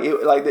Twitter,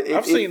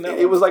 I've seen that.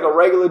 It was like a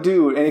regular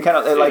dude, and it kind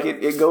of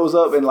it goes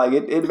up and like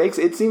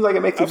it seems like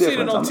it makes a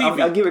difference. Seen it on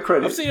TV. I give it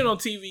credit. I've seen it on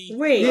TV.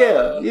 Wait,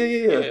 yeah,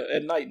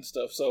 at night and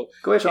stuff. So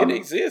go ahead, Sean. It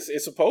exists.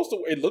 It's supposed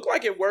to. It looked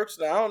like it works.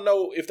 Now I don't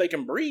know if they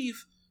can breathe,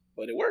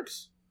 but it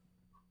works.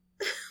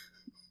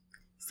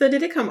 So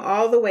did it come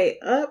all the way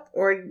up,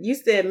 or you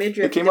said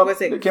midriff? It came up.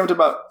 It came to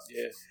about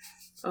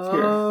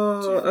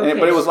Oh, okay.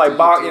 But it was like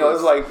it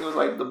was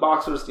like the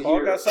boxers to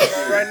here. I got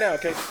something on right now.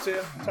 Can't you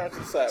tell? Turn to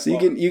the side. So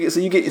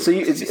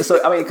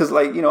I mean, because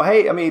like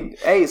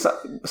hey,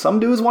 some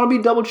dudes want to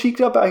be double cheeked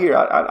up out here.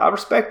 I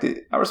respect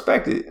it.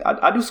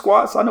 I do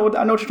squats. I know what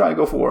you're trying to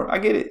go for. I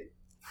get it.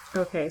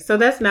 Okay, so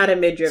that's not a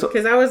midriff,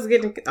 because I was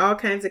getting all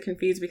kinds of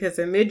confused, because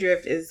a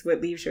midriff is what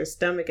leaves your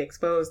stomach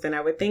exposed, and I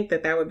would think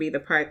that would be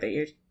the part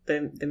that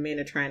the men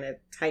are trying to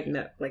tighten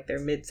up, like their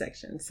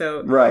midsection.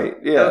 So right,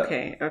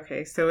 yeah.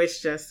 Okay, so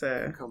it's just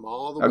come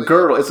all the way a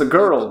girdle. It's a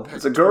girdle.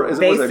 It's a girdle. Is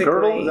it a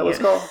girdle? Is that what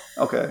it's called?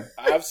 Okay.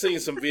 I've seen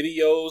some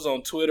videos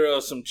on Twitter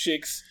of some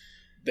chicks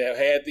that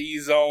had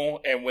these on,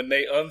 and when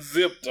they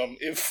unzipped them,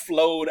 it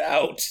flowed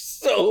out.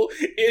 So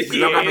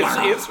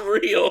it's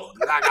real.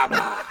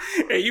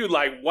 And you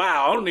like,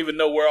 wow, I don't even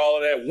know where all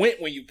of that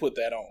went when you put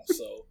that on.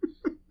 So,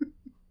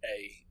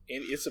 hey,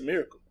 it's a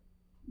miracle.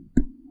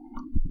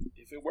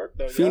 If it worked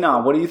though.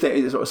 Phenom, what do you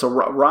think? So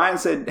Ryan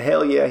said,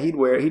 hell yeah, he'd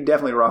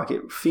definitely rock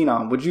it.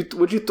 Phenom, would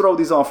you throw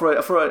these on for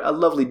a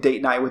lovely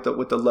date night with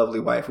the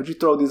lovely wife? Would you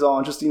throw these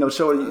on just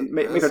show her,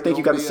 make her think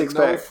you got a six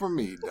pack? No for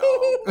me, dog.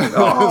 It's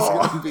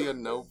gonna be a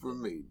no for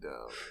me,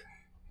 dog.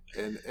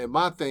 And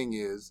my thing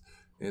is,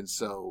 and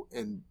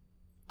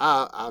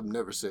I've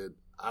never said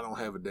I don't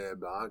have a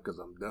dad bod, because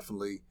I'm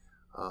definitely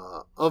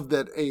of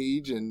that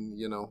age, and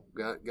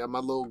got my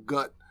little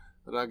gut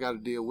that I got to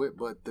deal with.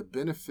 But the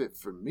benefit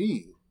for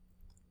me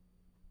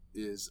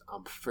is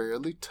I'm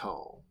fairly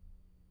tall,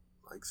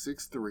 like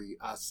 6'3".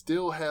 I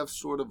still have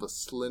sort of a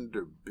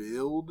slender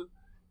build,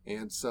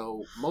 and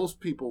so most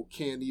people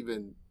can't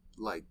even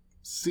like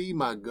see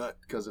my gut,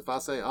 because if I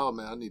say, oh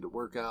man, I need to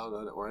work out,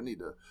 or I need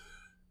to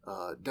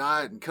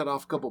diet and cut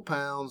off a couple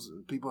pounds,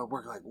 and people at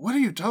work are like, what are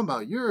you talking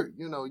about? You're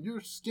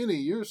skinny,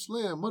 you're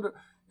slim.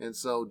 And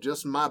so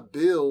just my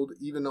build,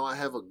 even though I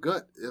have a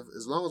gut,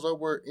 as long as I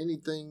wear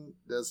anything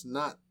that's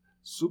not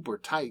super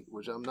tight,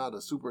 which I'm not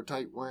a super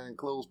tight wearing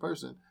clothes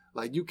person,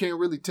 like you can't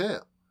really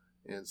tell.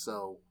 And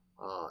so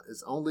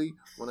it's only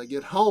when I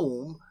get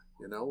home,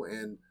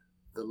 and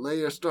the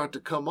layers start to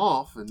come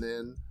off, and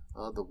then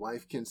the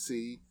wife can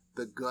see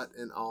the gut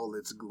in all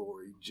its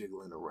glory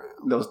jiggling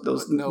around.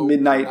 Those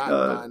midnight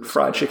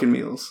fried chicken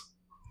meals.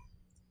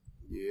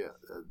 Yeah,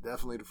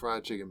 definitely the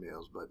fried chicken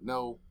meals. But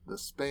no, the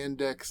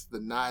spandex, the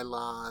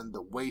nylon,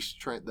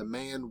 the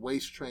man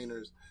waist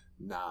trainers,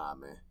 nah,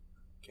 man,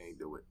 can't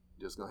do it.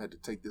 Just gonna have to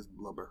take this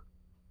blubber.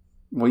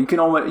 Well, you can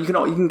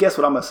guess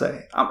what I'm gonna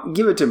say.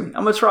 Give it to me.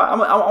 I'm gonna try. I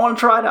want to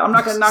try it. I'm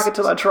not gonna knock it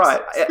till I try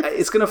it.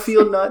 It's gonna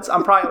feel nuts.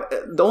 I'm probably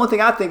the only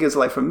thing I think is,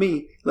 like, for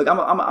me. Look, I'm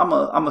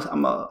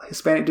a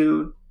Hispanic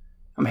dude.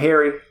 I'm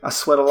hairy. I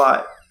sweat a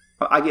lot.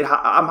 I get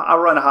hot. I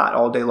run hot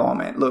all day long,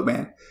 man. Look,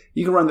 man,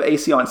 you can run the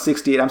AC on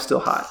 68. I'm still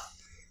hot.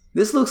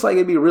 This looks like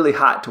it'd be really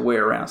hot to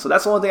wear around. So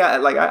that's the only thing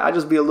I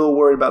just be a little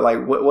worried about.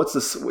 Like, what's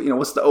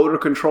the odor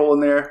control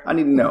in there? I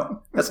need to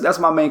know. That's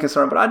my main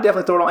concern. But I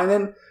definitely throw it on. And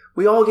then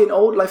we all getting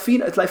old. Like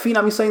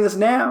Phenom, you saying this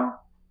now.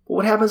 But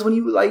what happens when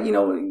you,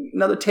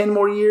 another 10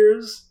 more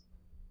years,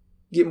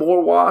 get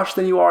more washed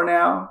than you are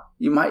now?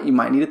 You might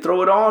need to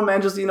throw it on,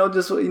 man. Just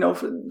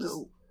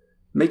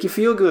make you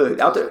feel good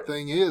out there. The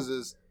thing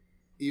is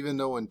even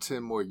though in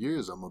 10 more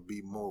years I'm gonna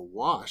be more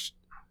washed,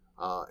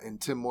 in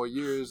 10 more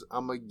years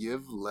I'm gonna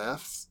give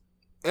less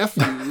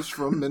FUs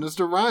from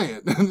Minister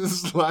Ryan.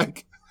 It's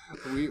like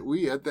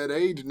we at that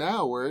age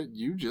now where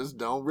you just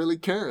don't really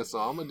care. So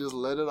I'm gonna just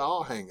let it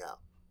all hang out.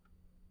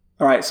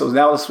 All right, so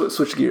now let's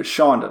switch gears.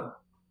 Shonda,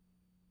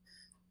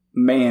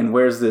 man,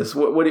 where's this?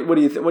 What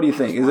do you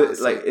think? Is it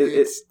like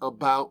it's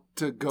about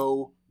to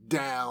go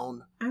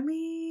down? I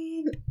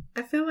mean,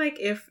 I feel like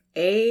if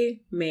a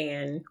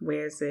man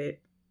wears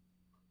it,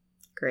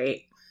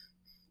 great.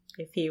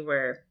 If he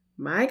were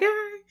my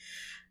guy,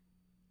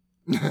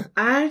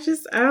 I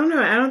don't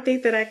know. I don't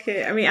think that I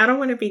could. I mean, I don't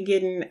want to be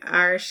getting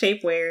our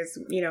shapewears,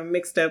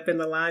 mixed up in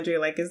the laundry.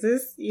 Like, is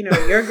this,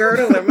 your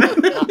girdle or mine?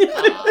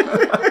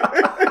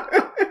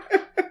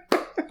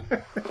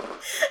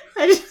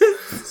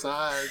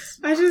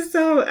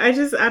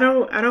 I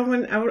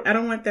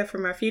don't want that for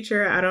my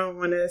future. I don't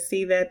want to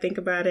see that, think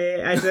about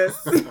it.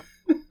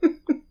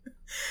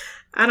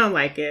 I don't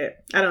like it.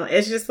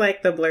 It's just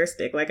like the blur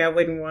stick. Like, I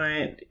wouldn't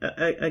want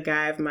a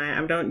guy of mine.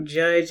 I don't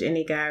judge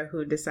any guy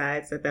who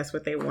decides that that's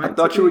what they want. I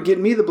thought you were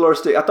getting me the blur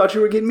stick. What's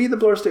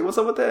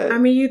up with that? I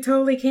mean, you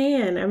totally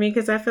can. I mean,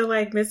 because I feel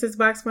like Mrs.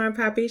 Boxman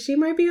Poppy, she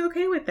might be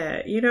okay with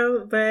that,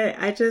 but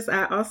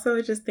I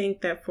also just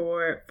think that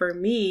for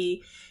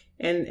me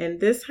and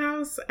this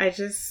house, I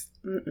just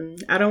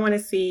I don't want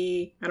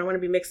to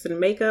be mixing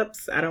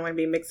makeups. I don't want to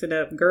be mixing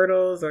up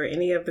girdles or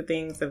any of the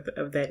things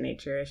of that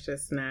nature. It's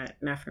just not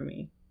for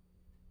me.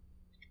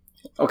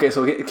 Okay,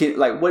 so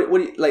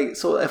what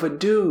so if a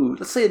dude,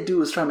 let's say a dude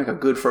was trying to make a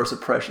good first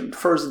impression,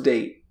 first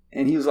date,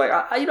 and he was like,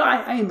 I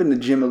ain't been to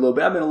the gym a little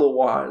bit. I've been a little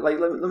wild. Like,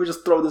 let me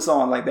just throw this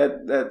on. Like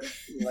that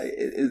like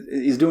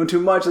he's doing too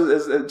much.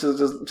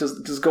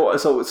 Just go.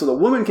 So the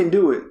woman can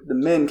do it. The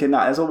men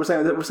cannot. That's what we're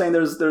saying. We're saying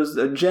there's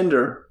a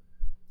gender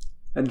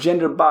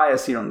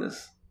bias here on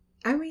this.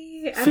 I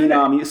mean,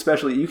 Phenom, you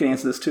especially, you can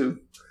answer this too.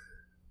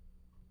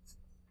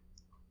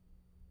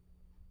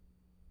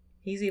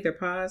 He's either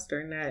paused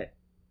or not.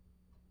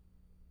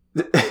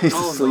 He's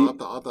Oh asleep.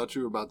 no, I thought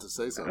you were about to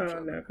say something. Oh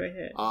no, go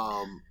ahead.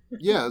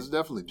 Yeah, it's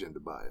definitely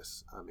gender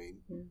bias. I mean,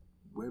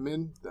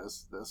 women,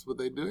 that's what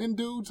they do. And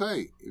dudes,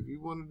 hey, if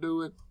you want to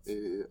do it,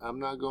 I'm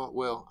not going.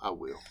 Well, I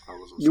will.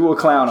 You will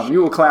clown them.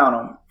 You will clown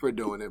them for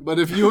doing it. But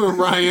if you and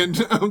Ryan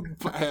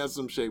had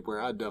some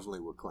shapewear, I definitely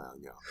would clown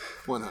y'all,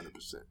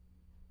 100%.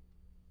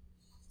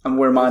 I'm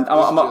wearing mine.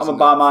 I'm gonna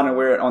buy mine and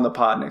wear it on the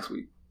pod next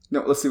week.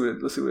 No, let's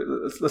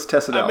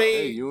test it out. I mean,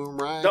 hey, you and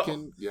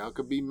Ryan y'all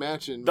could be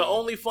matching. The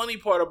only funny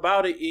part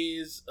about it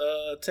is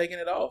taking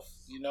it off.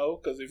 You know,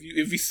 because if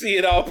you see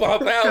it all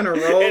pop out, gonna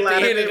roll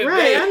out of it,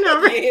 right? I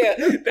know, right?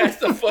 Yeah, that's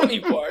the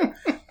funny part.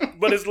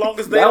 But as long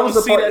as they don't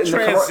see that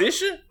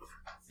transition,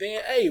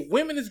 then hey,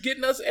 women is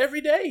getting us every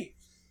day.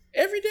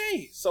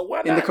 So why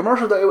not? In the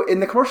commercial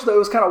though, it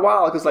was kind of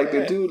wild because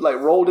the dude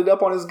rolled it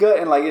up on his gut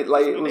and it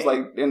was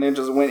and then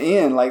just went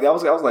in like that. I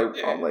was like,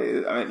 I mean,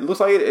 it looks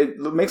like it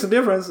makes a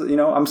difference. You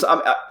know,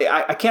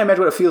 I can't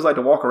imagine what it feels like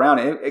to walk around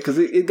it because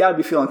it got to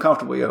be feeling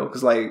comfortable, yo.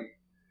 Because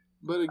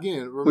but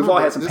again, remember, we've all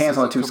had some pants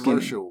on too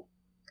skinny.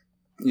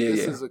 Yeah,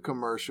 this is a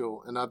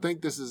commercial, and I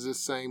think this is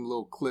this same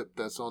little clip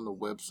that's on the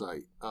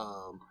website.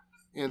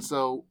 And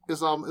so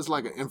it's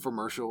like an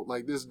infomercial.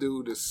 Like this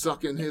dude is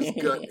sucking his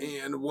gut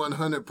in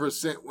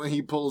 100% when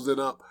he pulls it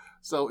up.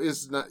 So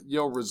it's not,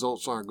 your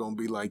results aren't going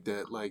to be like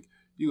that. Like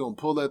you're going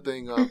to pull that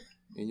thing up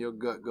and your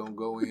gut going to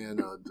go in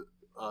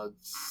a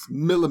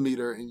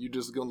millimeter and you're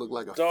just going to look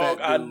like a fat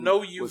dude. I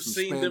know you've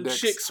seen them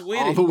chicks with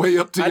it. All the way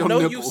up to your nipples.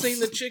 I know you've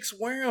seen the chicks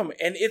wear them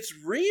and it's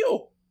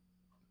real.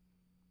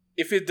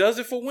 If it does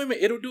it for women,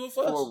 it'll do it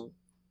for us.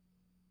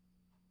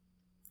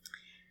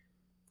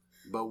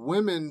 But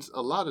women's,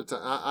 a lot of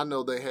times, I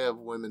know they have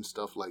women's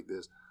stuff like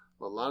this,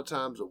 but a lot of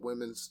times the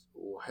women's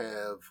will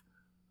have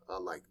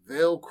like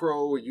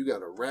Velcro, you got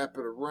to wrap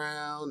it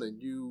around,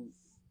 and you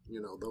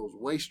know, those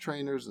waist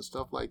trainers and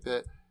stuff like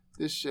that.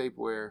 This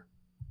shapewear,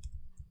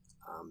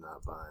 I'm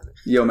not buying it.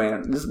 Yo,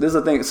 man, this is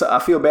the thing. So I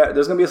feel bad.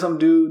 There's going to be some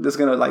dude that's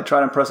going to try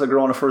to impress a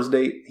girl on a first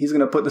date. He's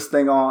going to put this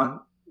thing on,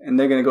 and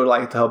they're going to go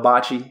to the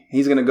hibachi.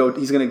 He's going to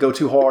go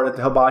too hard at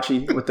the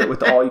hibachi with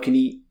the all you can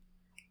eat.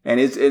 And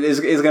it's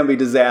going to be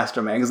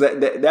disaster, man. Because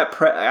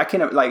I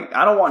can't,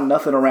 I don't want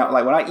nothing around.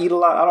 Like when I eat a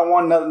lot, I don't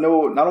want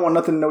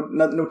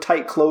no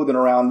tight clothing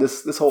around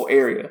this whole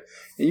area.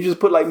 And you just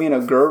put me in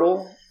a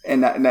girdle,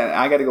 and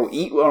I got to go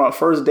eat on a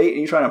first date, and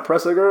you trying to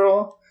impress a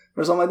girl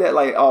or something like that.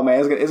 Like, oh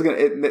man, this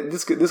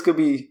could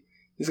be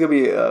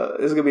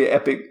an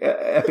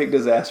epic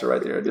disaster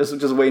right there.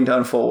 Just waiting to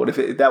unfold.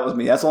 If that was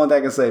me, that's the only thing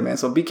I can say, man.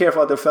 So be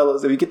careful out there,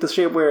 fellas. If you get the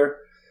shapewear,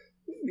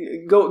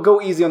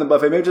 go easy on the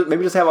buffet.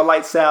 Maybe just have a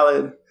light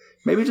salad.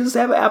 Maybe just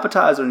have an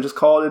appetizer and just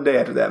call it a day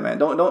after that, man.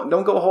 Don't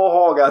go whole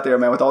hog out there,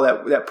 man, with all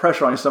that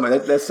pressure on your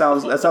stomach. That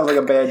sounds like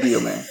a bad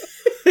deal, man.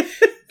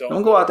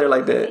 Don't go out there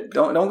like that.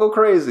 Don't go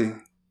crazy.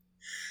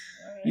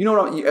 You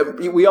know,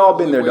 we all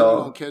been there, dog.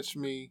 You gonna catch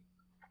me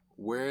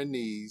wearing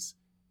these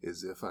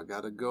is if I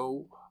gotta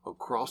go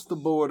across the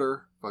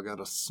border, if I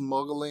gotta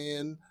smuggle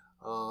in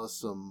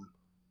some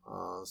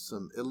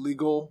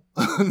illegal,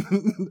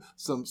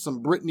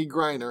 some Brittany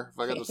Griner. If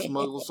I got to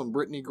smuggle some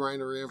Brittany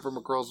Griner in from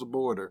across the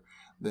border,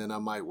 then I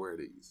might wear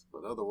these.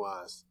 But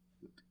otherwise,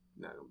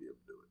 not going to be able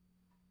to do it.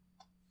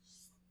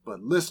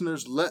 But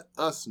listeners, let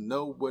us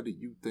know, what do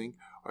you think?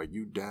 Are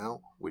you down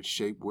with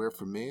shapewear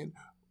for men?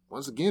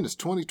 Once again, it's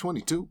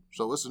 2022,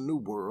 so it's a new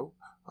world.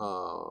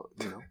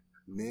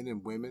 Men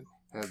and women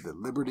have the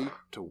liberty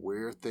to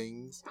wear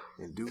things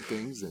and do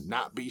things and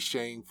not be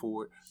shamed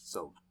for it.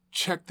 So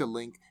check the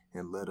link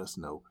and let us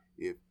know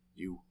if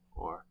you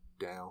are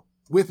down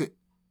with it.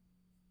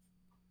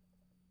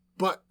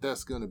 But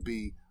that's going to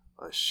be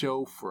a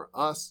show for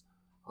us.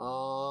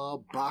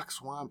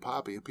 Box Wine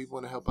Poppy. If people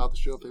want to help out the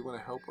show, if they want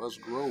to help us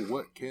grow,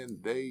 what can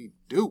they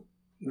do?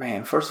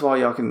 Man, first of all,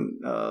 y'all can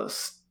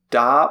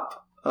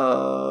stop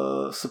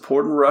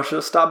supporting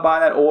Russia. Stop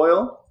buying that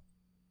oil.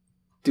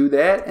 Do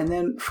that. And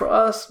then for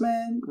us,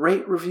 man,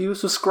 rate, review,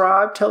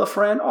 subscribe, tell a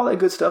friend, all that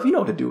good stuff. You know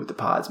what to do with the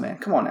pods, man.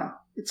 Come on now.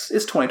 It's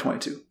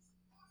 2022.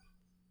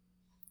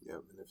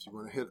 If you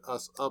want to hit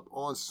us up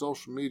on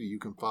social media, you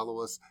can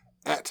follow us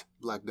at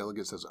Black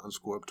Delegates. There's an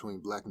underscore between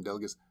Black and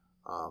Delegates.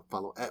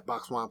 Follow at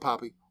Box Wine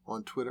Poppy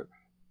on Twitter,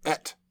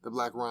 at The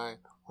Black Ryan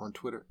on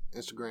Twitter,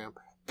 Instagram,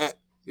 at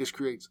Ish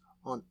Creates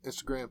on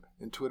Instagram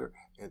and Twitter,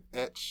 and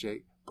at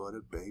Shea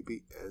Butter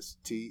Baby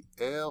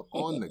STL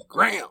on the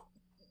gram.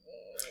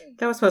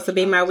 That was supposed to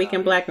be my week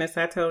in blackness.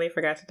 I totally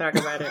forgot to talk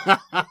about it.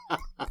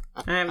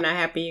 I am not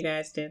happy you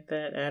guys did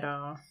that at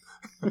all.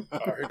 All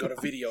right, go to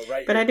video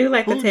right But here. I do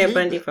like the Who Ted did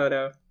Bundy that?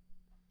 photo.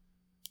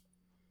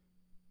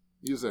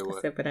 You say I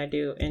what? said, but I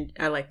do, and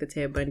I like the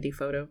Ted Bundy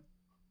photo.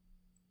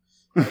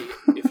 Hey,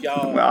 if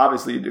y'all Well,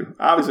 obviously you do.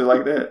 Obviously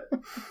like that.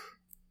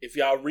 if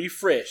y'all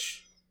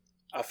refresh,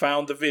 I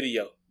found the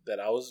video that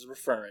I was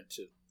referring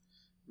to.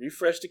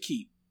 Refresh the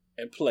keep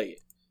and play it.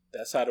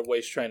 That's how the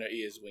waist trainer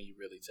is when you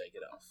really take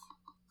it off.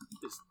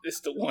 It's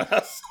the one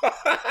I saw.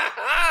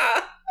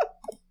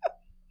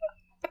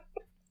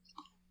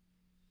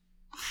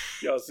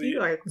 Y'all see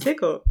You it? are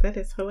tickled. That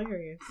is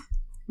hilarious.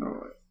 All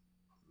right.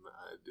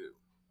 I do,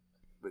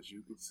 but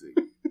you can see.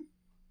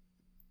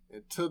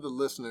 And to the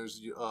listeners,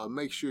 you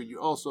make sure you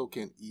also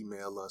can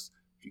email us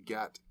if you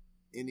got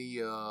any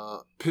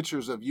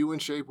pictures of you in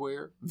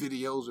shapewear,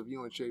 videos of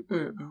you in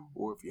shapewear,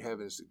 or if you have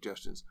any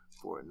suggestions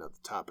for another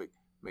topic.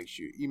 Make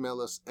sure you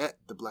email us at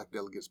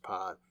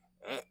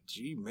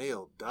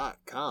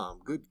theblackdelegatespod@gmail.com.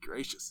 Good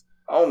gracious.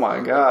 Oh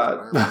my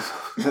God. My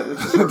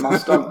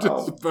stomach.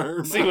 Oh. Just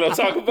burned See what I'm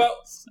talking about?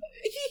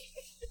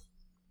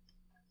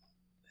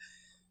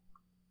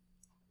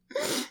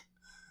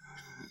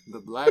 The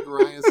Black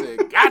Ryan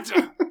said,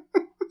 "Gotcha."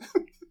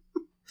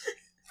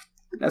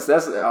 That's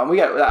we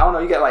got. I don't know.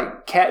 You got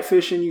like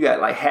catfishing. You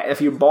got like if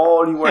you're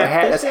bald, you wear a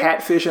hat. That's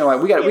hat fishing.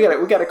 Like we got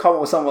to come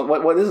up with something.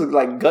 What this is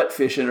like gut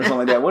fishing or something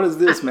like that. What is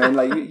this, man?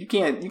 Like you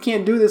can't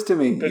do this to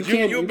me.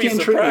 You'll be can't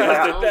trick me. surprised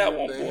Like, at that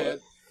one, boy.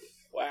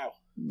 Wow.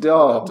 I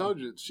dog. told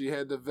you she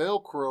had the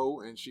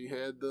Velcro and she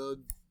had the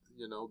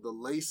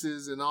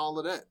laces and all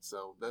of that.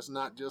 So that's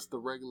not just the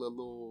regular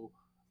little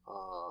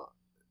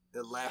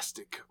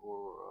elastic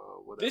or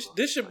whatever.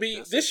 This should be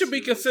Like, this should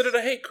be serious. considered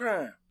a hate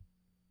crime.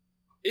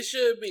 It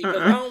should be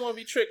because I don't want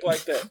to be tricked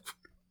like that.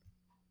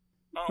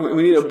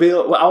 We need a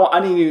bill. Well, I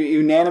need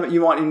unanimous.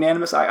 You want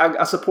unanimous?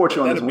 I support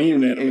you on this. That'll We be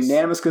need unanimous.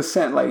 unanimous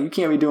consent. Like you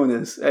can't be doing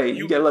this. Hey,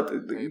 you gotta let Hey,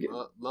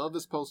 the. love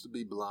is supposed to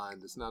be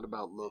blind. It's not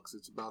about looks.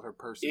 It's about her It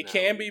personality.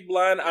 can be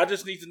blind. I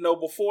just need to know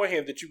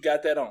beforehand that you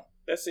got that on.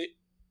 That's it.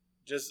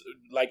 Just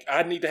like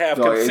I need to have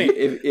No, consent.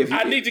 if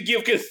I need to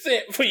give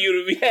consent for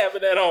you to be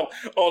having that on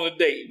a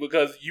date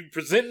because you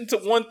presenting to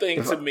one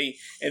thing to me,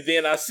 and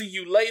then I see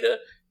you later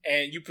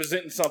and you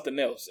presenting something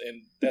else,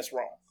 and that's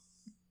wrong.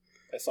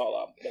 That's all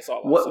I'm saying.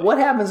 What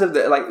happens if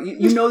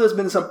there's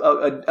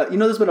been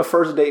there's been a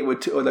first date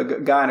with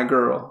a guy and a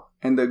girl,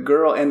 and the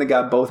girl and the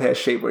guy both had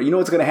shapewear. You know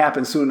what's going to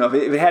happen soon enough.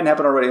 If it hadn't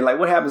happened already, like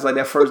what happens like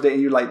that first date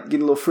and you're like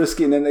getting a little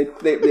frisky, and then they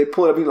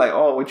pull it up, you're like,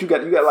 oh, what you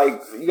got? You got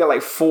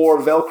like 4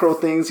 Velcro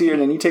things here,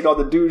 and then you take off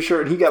the dude's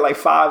shirt and he got like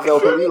 5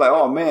 Velcro. You're like,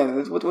 oh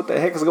man, what the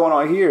heck is going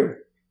on here?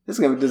 This is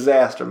gonna be a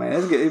disaster, man.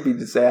 It'd be a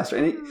disaster.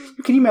 And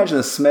can you imagine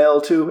the smell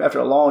too after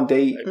a long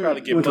date? They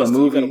probably get Went to a musty.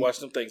 movie, You gotta watch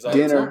them things all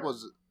dinner. the What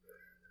was it?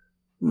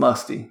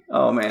 Musty.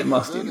 Oh man,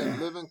 musty, Was that man. in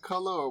Living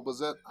Color, or was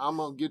that I'm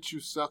Gonna Get You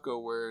Sucker,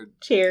 where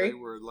Cherry. they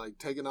were like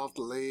taking off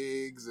the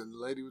legs and the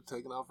lady was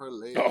taking off her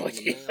legs Oh, and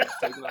the man was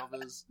taking off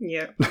his...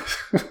 Yep.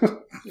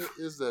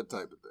 It's that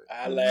type of thing.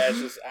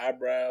 Eyelashes,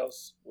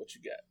 eyebrows. What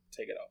you got?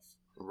 Take it off.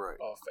 Right.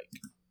 All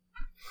fake.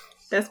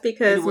 That's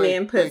because Anyway,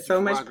 men thank you put so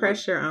for much rocking with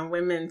pressure on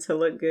women to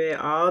look good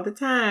all the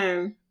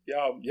time.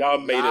 Y'all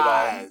made it all.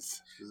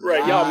 Lies. Right,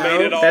 y'all Lies.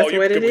 made it all. That's You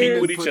what it compete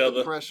is. with each Put the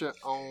other. pressure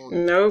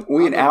on... Nope.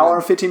 We an hour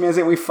and 15 minutes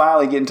in. We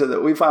finally get into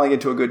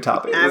a good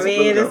topic. I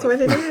mean, that's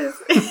what it is.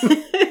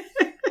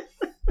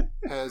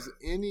 Has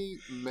any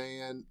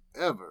man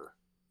ever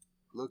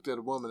looked at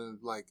a woman and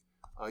like,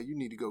 you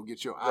need to go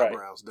get your Right.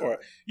 eyebrows done? Or,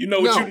 you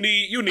know what No. you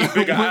need? You need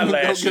bigger Women go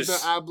eyelashes. get their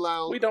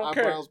eyebrows, We don't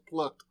care. eyebrows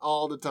plucked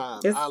all the time.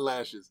 It's-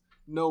 Eyelashes.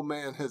 No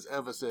man has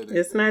ever said it.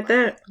 It's not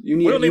that. You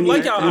We don't even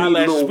like y'all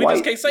eyelashes. We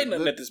just can't say Your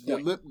nothing lip, at this your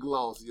point. lip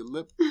gloss, your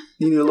lip.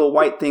 You need little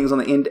white things on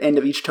the end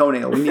of each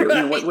toenail. We need,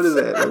 what is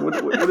that?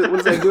 Like, what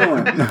is that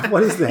doing?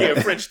 What is that?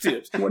 Yeah, French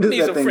tips. What is Need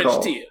that some thing French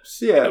called? tips.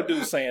 Yeah. No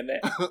dude saying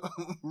that.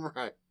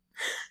 Right.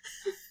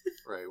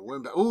 Right.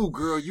 Women, ooh,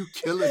 girl, you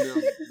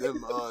killing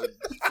them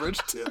French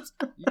tips.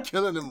 You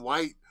killing them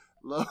white.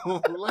 Like,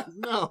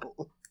 no.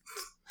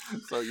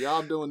 So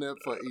y'all doing that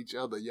for each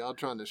other. Y'all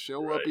trying to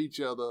show up each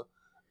other.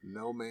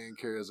 No man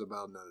cares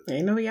about none of that.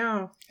 Ain't no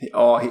y'all.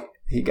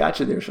 He got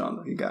you there,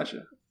 Shonda. He got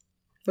you.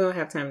 We don't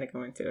have time to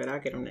go into it.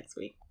 I'll get them next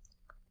week.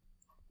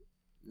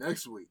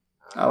 Next week.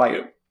 I like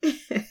it.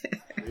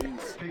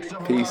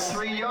 Peace. Peace.